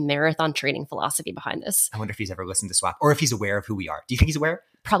is some marathon training philosophy behind this. I wonder if he's ever listened to SWAP or if he's aware of who we are. Do you think he's aware?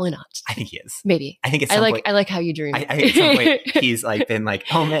 Probably not. I think he is. Maybe. I think at some point, I like how you dream. I think at some point he's like been like,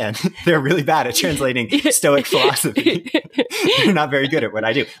 oh man, they're really bad at translating Stoic philosophy. They're not very good at what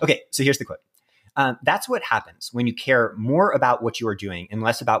I do. Okay, so here's the quote. That's what happens when you care more about what you are doing and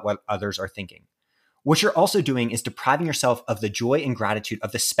less about what others are thinking. What you're also doing is depriving yourself of the joy and gratitude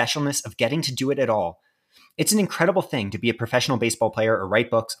of the specialness of getting to do it at all. It's an incredible thing to be a professional baseball player or write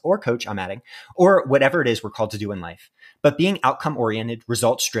books or coach, I'm adding, or whatever it is we're called to do in life. But being outcome-oriented,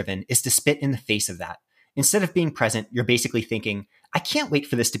 results-driven is to spit in the face of that. Instead of being present, you're basically thinking, I can't wait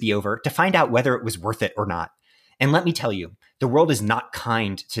for this to be over to find out whether it was worth it or not. And let me tell you, the world is not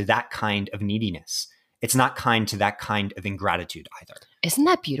kind to that kind of neediness. It's not kind to that kind of ingratitude either. Isn't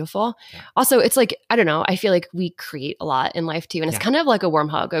that beautiful? Yeah. Also, it's like, I don't know, I feel like we create a lot in life too. And it's kind of like a warm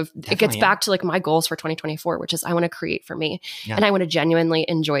hug of, it gets back to like my goals for 2024, which is I want to create for me. Yeah. And I want to genuinely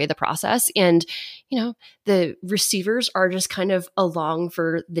enjoy the process. And, the receivers are just kind of along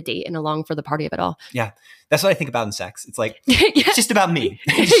for the date and along for the party of it all. Yeah. That's what I think about in sex. It's like, it's just about me.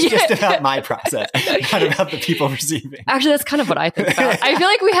 It's just about my process, not about the people receiving. Actually, that's kind of what I think about. I feel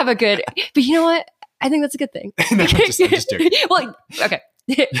like we have a good, but you know what? I think that's a good thing. No, I'm just joking. Well, okay.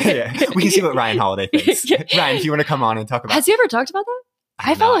 Yeah. We can see what Ryan Holiday thinks. Ryan, if you want to come on and talk about Has he ever talked about that?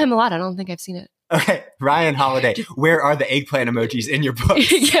 I follow him a lot. I don't think I've seen it. Okay. Ryan Holiday, where are the eggplant emojis in your book?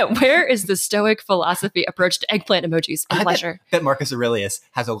 Where is the Stoic philosophy approach to eggplant emojis? A pleasure. Bet Marcus Aurelius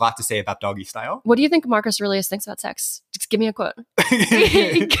has a lot to say about doggy style. What do you think Marcus Aurelius thinks about sex? Just give me a quote.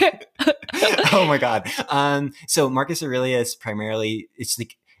 Oh my God. So Marcus Aurelius primarily, it's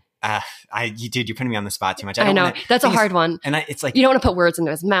like, you're putting me on the spot too much. I know. That's a hard one. And it's like, you don't want to put words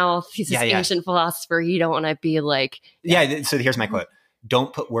into his mouth. He's this ancient philosopher. You don't want to be like. Yeah. So here's my quote.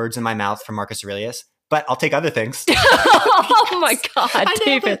 Don't put words in my mouth from Marcus Aurelius, but I'll take other things. Oh my God,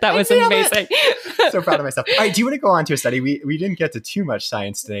 David, that was amazing. So proud of myself. All right. Do you want to go on to a study? We didn't get to too much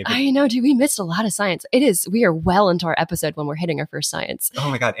science today. I know, dude. We missed a lot of science. We are well into our episode when we're hitting our first science. Oh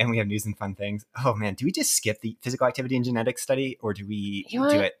my God. And we have news and fun things. Oh man. Do we just skip the physical activity and genetics study or do we do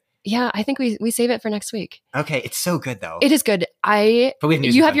it? Yeah, I think we save it for next week. Okay, it's so good though. It is good. But we have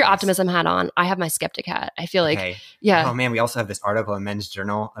you have your optimism hat on. I have my skeptic hat. I feel like, yeah. Oh man, we also have this article in Men's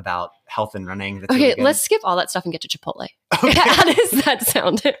Journal about health and running. That's okay, let's skip all that stuff and get to Chipotle. Okay. How does that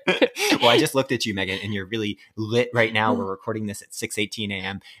sound? Well, I just looked at you, Megan, and you're really lit right now. We're recording this at 6:18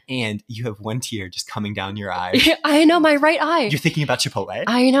 a.m. and you have one tear just coming down your eye. I know, my right eye. You're thinking about Chipotle?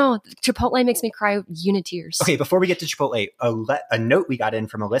 I know. Chipotle makes me cry unit tears. Okay, before we get to Chipotle, a note we got in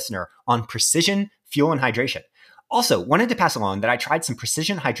from a listener on precision, fuel, and hydration. Also, wanted to pass along that I tried some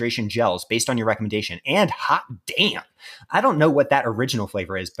precision hydration gels based on your recommendation, and hot damn. I don't know what that original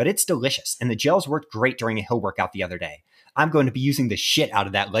flavor is, but it's delicious, and the gels worked great during a hill workout the other day. I'm going to be using the shit out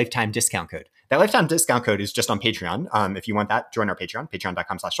of that lifetime discount code. That lifetime discount code is just on Patreon. If you want that, join our Patreon,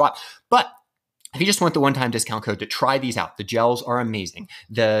 patreon.com/swap. But if you just want the one-time discount code to try these out, the gels are amazing.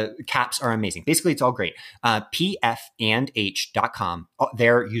 The caps are amazing. Basically, it's all great. pfandh.com.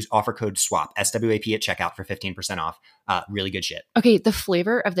 There, use offer code SWAP, SWAP at checkout for 15% off. Really good shit. Okay, the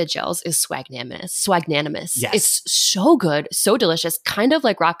flavor of the gels is swagnanimous. Yes. It's so good, so delicious, kind of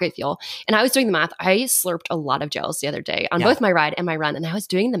like rocket fuel. And I was doing the math. I slurped a lot of gels the other day on both my ride and my run. And I was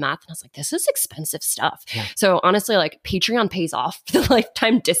doing the math and I was like, this is expensive stuff. Yeah. So honestly, like Patreon pays off the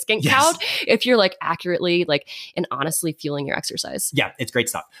lifetime discount code if you're like accurately like and honestly fueling your exercise. Yeah, it's great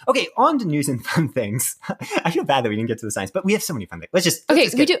stuff. Okay, on to news and fun things. I feel bad that we didn't get to the science, but we have so many fun things. Let's just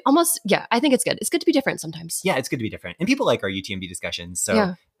we do almost. Yeah, I think it's good. It's good to be different sometimes. Yeah, it's good to be different. And people like our UTMB discussions.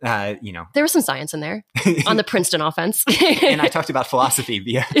 So, there was some science in there on the Princeton offense. And I talked about philosophy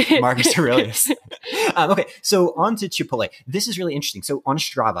via Marcus Aurelius. Okay, so on to Chipotle. This is really interesting. So on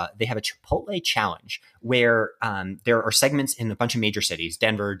Strava, they have a Chipotle challenge where there are segments in a bunch of major cities,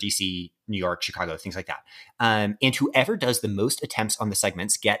 Denver, DC, New York, Chicago, things like that. And whoever does the most attempts on the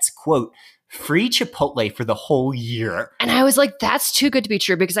segments gets, quote, free Chipotle for the whole year. And I was like, that's too good to be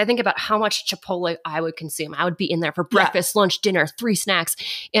true, because I think about how much Chipotle I would consume. I would be in there for breakfast, lunch, dinner, 3 snacks.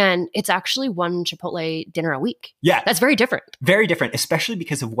 And it's actually 1 Chipotle dinner a week. Yeah. That's very different. Very different, especially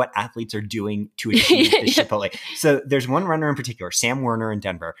because of what athletes are doing to achieve this Chipotle. So there's one runner in particular, Sam Werner in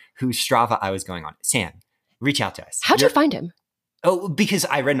Denver, whose Strava I was going on. Sam, reach out to us. How'd you find him? Oh, because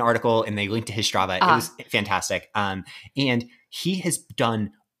I read an article and they linked to his Strava. It was fantastic. And he has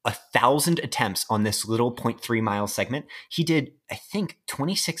done 1,000 attempts on this little 0.3 mile segment. He did, I think,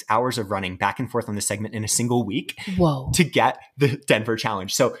 26 hours of running back and forth on the segment in a single week. Whoa. To get the Denver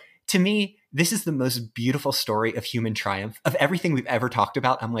challenge. So to me, this is the most beautiful story of human triumph of everything we've ever talked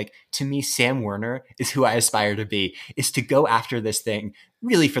about. I'm like, to me, Sam Werner is who I aspire to be, is to go after this thing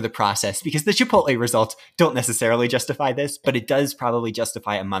really for the process, because the Chipotle results don't necessarily justify this, but it does probably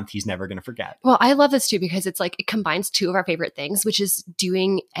justify a month he's never going to forget. Well, I love this too, because it's like, it combines 2 of our favorite things, which is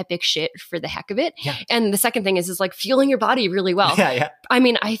doing epic shit for the heck of it. Yeah. And the second thing is like fueling your body really well. Yeah. I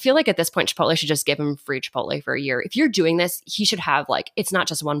mean, I feel like at this point, Chipotle should just give him free Chipotle for a year. If you're doing this, he should have like, it's not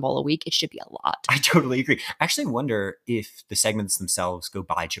just 1 bowl a week. It should be a lot. I totally agree. I actually wonder if the segments themselves go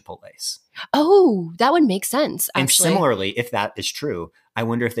by Chipotles. Oh, that would make sense, actually. And similarly, if that is true, I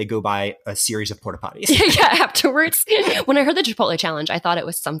wonder if they go by a series of porta potties. Yeah, afterwards. When I heard the Chipotle challenge, I thought it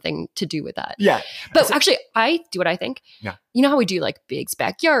was something to do with that. Yeah. But actually, I do what I think. Yeah. You know how we do like Big's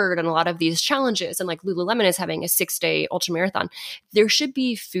Backyard and a lot of these challenges, and like Lululemon is having a 6-day ultra marathon. There should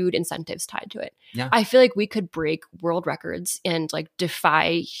be food incentives tied to it. Yeah. I feel like we could break world records and like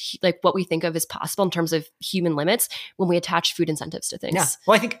defy like what we think of as possible in terms of human limits when we attach food incentives to things. Yeah.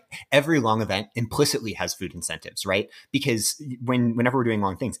 Well, I think every long event implicitly has food incentives, right? Because whenever we're doing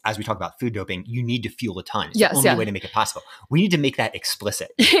long things, as we talk about food doping, you need to fuel a ton. It's the only way to make it possible. We need to make that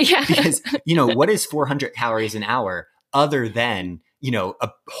explicit. Yeah. Because, what is 400 calories an hour other than, a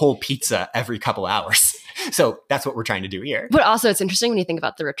whole pizza every couple hours? So that's what we're trying to do here. But also it's interesting when you think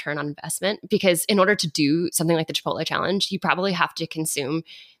about the return on investment, because in order to do something like the Chipotle challenge, you probably have to consume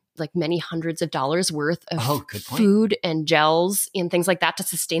like many hundreds of dollars worth of food and gels and things like that to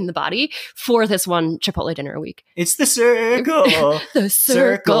sustain the body for this 1 Chipotle dinner a week. It's the circle. The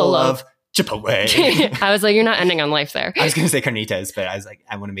circle of Chipotle. I was like, you're not ending on life there. I was going to say carnitas, but I was like,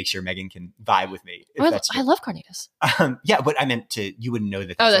 I want to make sure Megan can vibe with me. I love carnitas. Yeah, but I meant you wouldn't know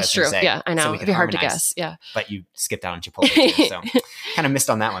that. That's true. Yeah, I know. So it'd be hard to guess. Yeah. But you skipped out on Chipotle too, so kind of missed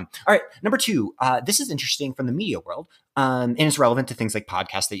on that one. All right, number 2. This is interesting from the media world, and it's relevant to things like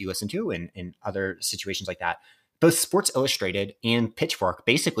podcasts that you listen to and other situations like that. Both Sports Illustrated and Pitchfork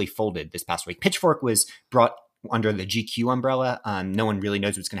basically folded this past week. Pitchfork was brought under the GQ umbrella. No one really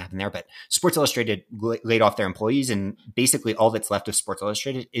knows what's going to happen there, but Sports Illustrated laid off their employees, and basically all that's left of Sports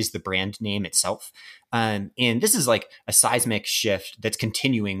Illustrated is the brand name itself. And this is like a seismic shift that's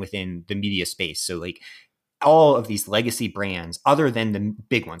continuing within the media space. So like all of these legacy brands, other than the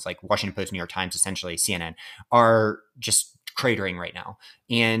big ones like Washington Post, New York Times, essentially CNN, are just cratering right now.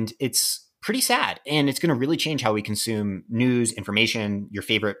 And it's pretty sad. And it's going to really change how we consume news, information, your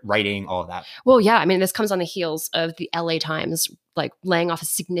favorite writing, all of that. Well, yeah. I mean, this comes on the heels of the LA Times like laying off a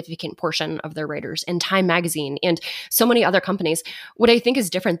significant portion of their writers, and Time Magazine and so many other companies. What I think is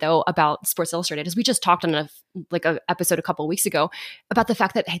different though about Sports Illustrated is we just talked on a episode a couple of weeks ago about the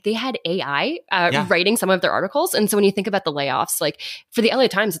fact that they had AI writing some of their articles. And so when you think about the layoffs, like for the LA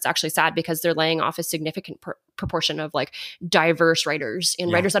Times, it's actually sad because they're laying off a significant proportion of like diverse writers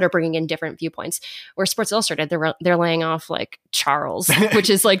and writers that are bringing in different viewpoints. Where Sports Illustrated, they're laying off like Charles, which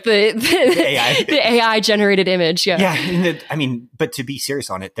is like the AI generated image. I mean, but to be serious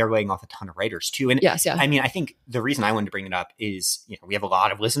on it, they're laying off a ton of writers too. And I mean, I think the reason I wanted to bring it up is, we have a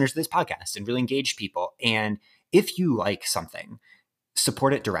lot of listeners to this podcast and really engaged people. And if you like something,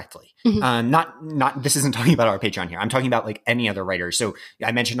 support it directly. Not this isn't talking about our Patreon here. I'm talking about like any other writer. So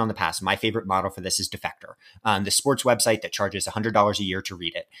I mentioned on the past, my favorite model for this is Defector, the sports website that charges $100 a year to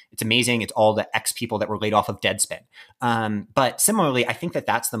read it. It's amazing. It's all the ex people that were laid off of Deadspin. But similarly, I think that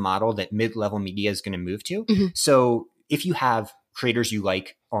that's the model that mid-level media is going to move to. So if you have creators you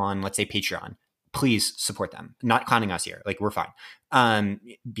like on, let's say, Patreon, please support them. Not clowning us here. Like, we're fine.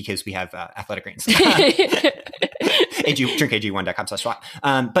 Because we have athletic greens. Drink AG1.com/swap.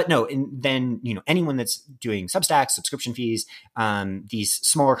 But no, and then, anyone that's doing Substack, subscription fees, these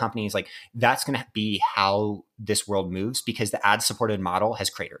smaller companies, like that's going to be how this world moves, because the ad supported model has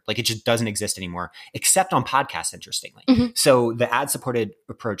cratered. Like, it just doesn't exist anymore, except on podcasts, interestingly. So the ad supported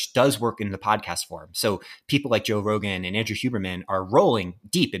approach does work in the podcast form. So people like Joe Rogan and Andrew Huberman are rolling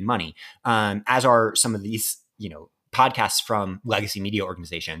deep in money, as are some of these, podcasts from legacy media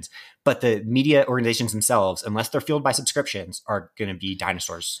organizations. But the media organizations themselves, unless they're fueled by subscriptions, are going to be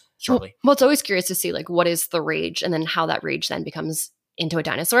dinosaurs shortly. Well, it's always curious to see like what is the rage, and then how that rage then becomes into a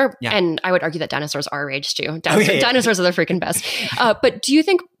dinosaur. And I would argue that dinosaurs are rage too. Dinosaurs are the freaking best. But do you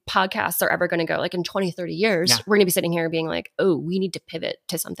think podcasts are ever going to go like in 20, 30 years, we're going to be sitting here being like, oh, we need to pivot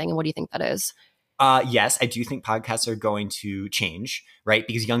to something? And what do you think that is? Yes, I do think podcasts are going to change, right?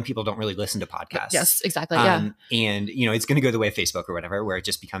 Because young people don't really listen to podcasts. Yes, exactly. And, it's going to go the way of Facebook or whatever, where it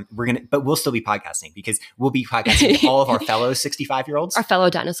just becomes, but we'll still be podcasting, because we'll be podcasting with all of our fellow 65-year-olds. Our fellow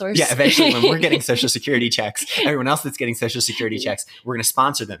dinosaurs. Yeah, eventually when we're getting Social Security checks, everyone else that's getting Social Security checks, we're going to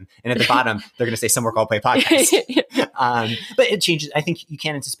sponsor them. And at the bottom, they're going to say Somewhere Called Play Podcast. But it changes. I think you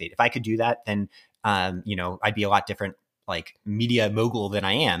can anticipate. If I could do that, then, I'd be a lot different, like, media mogul than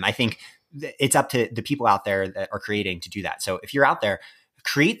I am. I think it's up to the people out there that are creating to do that. So if you're out there,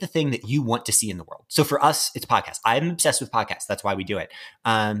 create the thing that you want to see in the world. So for us, it's podcasts. I'm obsessed with podcasts. That's why we do it.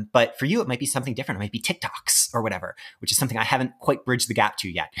 But for you, it might be something different. It might be TikToks or whatever, which is something I haven't quite bridged the gap to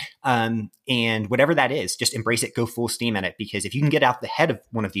yet. And whatever that is, just embrace it, go full steam at it, because if you can get out the head of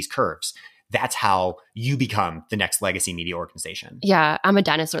one of these curves, that's how you become the next legacy media organization. Yeah, I'm a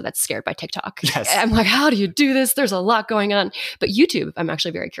dinosaur that's scared by TikTok. Yes. I'm like, how do you do this? There's a lot going on. But YouTube, I'm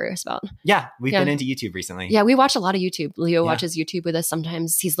actually very curious about. Yeah, we've been into YouTube recently. Yeah, we watch a lot of YouTube. Leo watches YouTube with us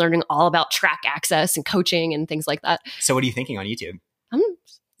sometimes. He's learning all about track access and coaching and things like that. So what are you thinking on YouTube?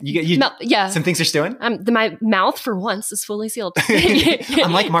 Some things are stewing? My mouth, for once, is fully sealed.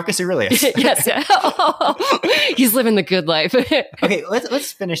 I'm like Marcus Aurelius. Yes. He's living the good life. Okay,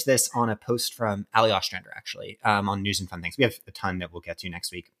 let's finish this on a post from Ali Ostrander, actually, on News and Fun Things. We have a ton that we'll get to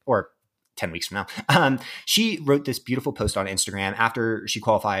next week, or 10 weeks from now. She wrote this beautiful post on Instagram after she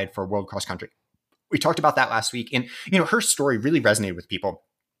qualified for World Cross Country. We talked about that last week. And, her story really resonated with people.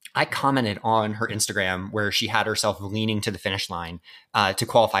 I commented on her Instagram where she had herself leaning to the finish line to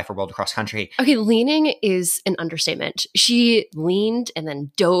qualify for World Cross Country. Okay, leaning is an understatement. She leaned and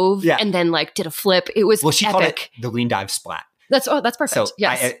then dove and then like did a flip. It was she epic. Called it the lean dive splat. That's perfect. So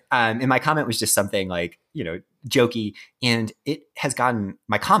yes. And my comment was just something like, jokey, and it has gotten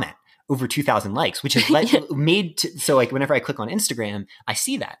my comment over 2,000 likes, which has so like whenever I click on Instagram, I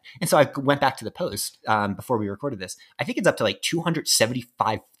see that. And so I went back to the post before we recorded this. I think it's up to like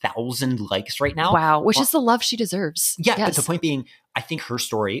 275,000 likes right now. Wow. Which is the love she deserves. Yeah. Yes. But the point being, I think her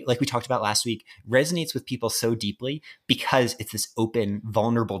story, like we talked about last week, resonates with people so deeply because it's this open,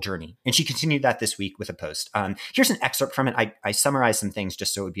 vulnerable journey. And she continued that this week with a post. Here's an excerpt from it. I summarized some things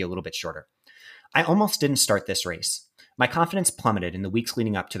just so it would be a little bit shorter. I almost didn't start this race. My confidence plummeted in the weeks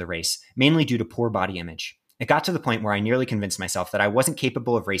leading up to the race, mainly due to poor body image. It got to the point where I nearly convinced myself that I wasn't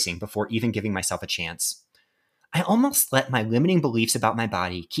capable of racing before even giving myself a chance. I almost let my limiting beliefs about my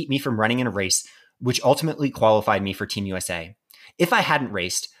body keep me from running in a race, which ultimately qualified me for Team USA. If I hadn't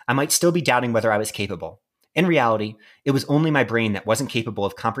raced, I might still be doubting whether I was capable. In reality, it was only my brain that wasn't capable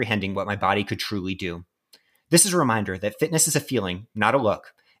of comprehending what my body could truly do. This is a reminder that fitness is a feeling, not a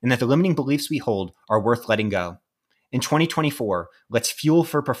look, and that the limiting beliefs we hold are worth letting go. In 2024, let's fuel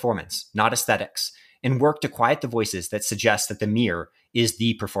for performance, not aesthetics, and work to quiet the voices that suggest that the mirror is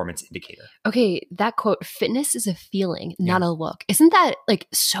the performance indicator. Okay, that quote, fitness is a feeling, not a look. Isn't that like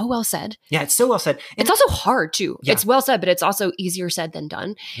so well said? Yeah, it's so well said. And it's also hard too. Yeah. It's well said, but it's also easier said than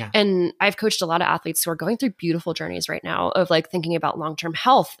done. Yeah. And I've coached a lot of athletes who are going through beautiful journeys right now of like thinking about long-term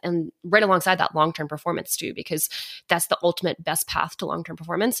health and right alongside that long-term performance too, because that's the ultimate best path to long-term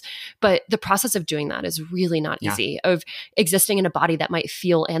performance. But the process of doing that is really not easy, of existing in a body that might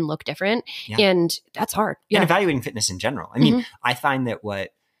feel and look different. And that's hard. And evaluating fitness in general. I mean, I find that what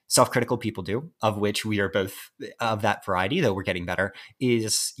self-critical people do, of which we are both of that variety, though we're getting better,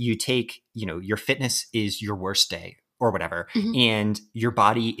 is you take, your fitness is your worst day or whatever, and your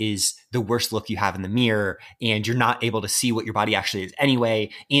body is the worst look you have in the mirror, and you're not able to see what your body actually is anyway,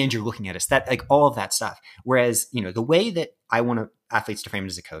 and you're looking at aesthetic, like all of that stuff. Whereas, the way that I want athletes to frame it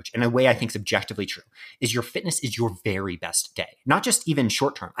as a coach, and a way I think is objectively true, is your fitness is your very best day. Not just even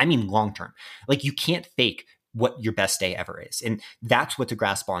short term, I mean long term. Like you can't fake what your best day ever is. And that's what to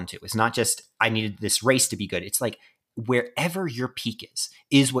grasp onto. It's not just, I needed this race to be good. It's like wherever your peak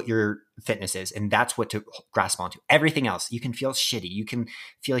is what your fitness is. And that's what to grasp onto. Everything else, you can feel shitty. You can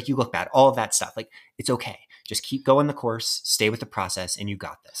feel like you look bad, all of that stuff. Like it's okay. Just keep going the course, stay with the process, and you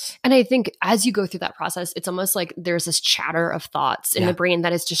got this. And I think as you go through that process, it's almost like there's this chatter of thoughts in the brain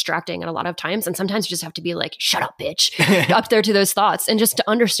that is distracting at a lot of times. And sometimes you just have to be like, shut up, bitch, up there to those thoughts. And just to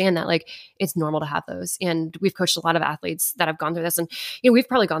understand that like, it's normal to have those. And we've coached a lot of athletes that have gone through this. And, we've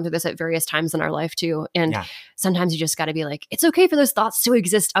probably gone through this at various times in our life too. And sometimes you just got to be like, it's okay for those thoughts to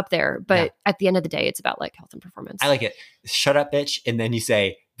exist up there. But at the end of the day, it's about like health and performance. I like it. Shut up, bitch. And then you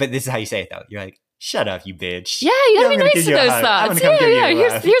say, but this is how you say it though. You're like, shut up, you bitch. Yeah, you gotta be nice to those thoughts.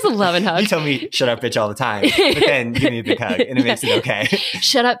 Here's a love and hug. You tell me shut up, bitch all the time, but then give me a big hug and it makes it okay.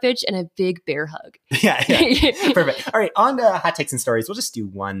 Shut up, bitch, and a big bear hug. Yeah. Perfect. All right, on to hot takes and stories. We'll just do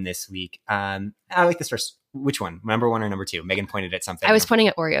one this week. I like this first. Which one? Number 1 or number 2? Megan pointed at something. I was pointing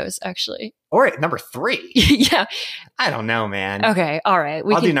at Oreos, actually. Or number 3? Yeah. I don't know, man. Okay, all right.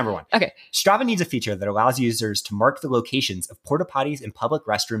 I'll do number 1. Okay. Strava needs a feature that allows users to mark the locations of porta potties and public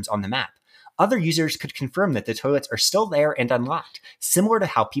restrooms on the map. Other users could confirm that the toilets are still there and unlocked, similar to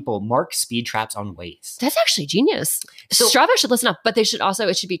how people mark speed traps on Waze. That's actually genius. So, Strava should listen up, but it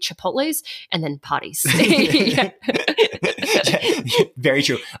should be Chipotle's and then potties. Very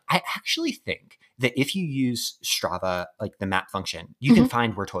true. I actually think that if you use Strava, like the map function, you can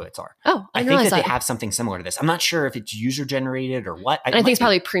find where toilets are. Oh, I think that they have something similar to this. I'm not sure if it's user generated or what. I think it's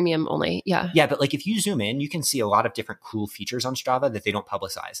probably premium only. Yeah. Yeah, but like if you zoom in, you can see a lot of different cool features on Strava that they don't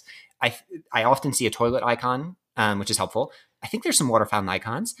publicize. I often see a toilet icon, which is helpful. I think there's some water fountain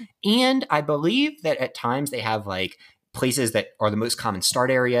icons, and I believe that at times they have like places that are the most common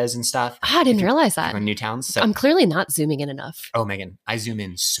start areas and stuff. I didn't realize that. On new towns. So. I'm clearly not zooming in enough. Oh, Megan, I zoom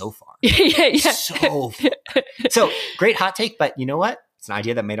in so far. Yeah. So far. So great hot take, but you know what? It's an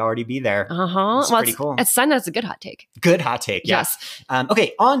idea that might already be there. It's pretty cool. It's a sign that's a good hot take. Good hot take. Yes.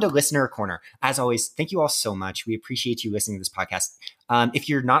 Okay, on to Listener Corner. As always, thank you all so much. We appreciate you listening to this podcast. If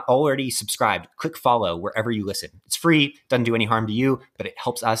you're not already subscribed, click follow wherever you listen. It's free, doesn't do any harm to you, but it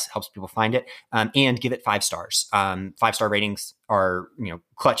helps us, helps people find it, and give it 5 stars. 5-star ratings are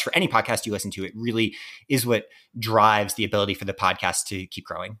clutch for any podcast you listen to. It really is what drives the ability for the podcast to keep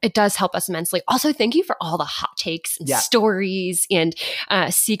growing. It does help us immensely. Also, thank you for all the hot takes and stories and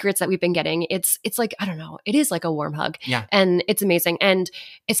secrets that we've been getting. It's like, I don't know, it is like a warm hug. Yeah. And it's amazing. And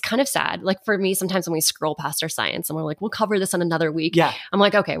it's kind of sad. Like for me, sometimes when we scroll past our science and we're like, we'll cover this on another week. Yeah. I'm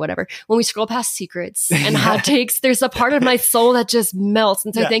like, okay, whatever. When we scroll past secrets and hot takes, there's a part of my soul that just melts.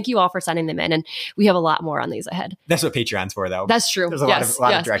 And so thank you all for sending them in. And we have a lot more on these ahead. That's what Patreon's for, though. That's true. There's a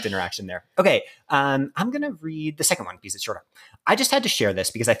lot of direct interaction there. Okay. I'm going to read the second one because it's shorter. I just had to share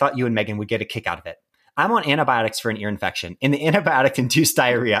this because I thought you and Megan would get a kick out of it. I'm on antibiotics for an ear infection, and the antibiotic-induced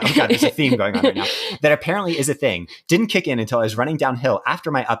diarrhea, oh God, there's a theme going on right now, that apparently is a thing, didn't kick in until I was running downhill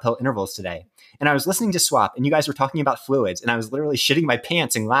after my uphill intervals today. And I was listening to Swap, and you guys were talking about fluids, and I was literally shitting my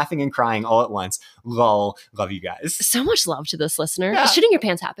pants and laughing and crying all at once. Lol. Love you guys. So much love to this listener. Yeah. Shitting your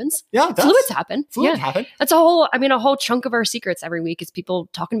pants happens. Yeah, it does. Fluids happen. Fluids happen. That's a whole chunk of our secrets every week is people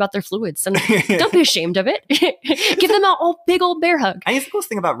talking about their fluids. And don't be ashamed of it. Give them a big old bear hug. I guess the coolest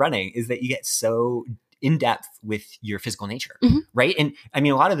thing about running is that you get so in depth with your physical nature, right? And I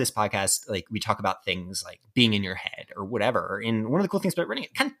mean, a lot of this podcast, like we talk about things like being in your head or whatever. And one of the cool things about running,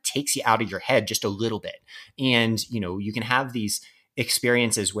 it kind of takes you out of your head just a little bit. And, you can have these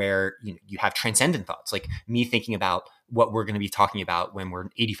experiences where you have transcendent thoughts, like me thinking about what we're going to be talking about when we're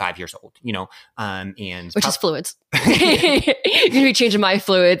 85 years old, and which is fluids. You're going to be changing my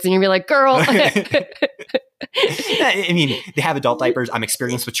fluids and you're going to be like, girl. I mean, they have adult diapers. I'm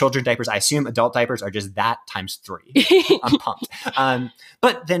experienced with children diapers. I assume adult diapers are just that times 3. I'm pumped.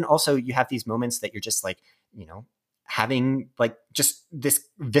 But then also you have these moments that you're just like, having like just this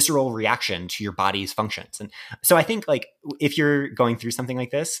visceral reaction to your body's functions. And so I think like if you're going through something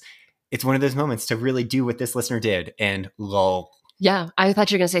like this, it's one of those moments to really do what this listener did and lull. Yeah, I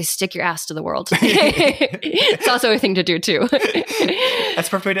thought you were going to say stick your ass to the world. It's also a thing to do too. That's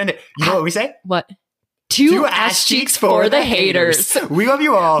a perfect way to end it. You know what we say? What? Two ass cheeks for the haters. We love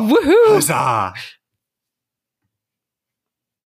you all. Woohoo! Huzzah!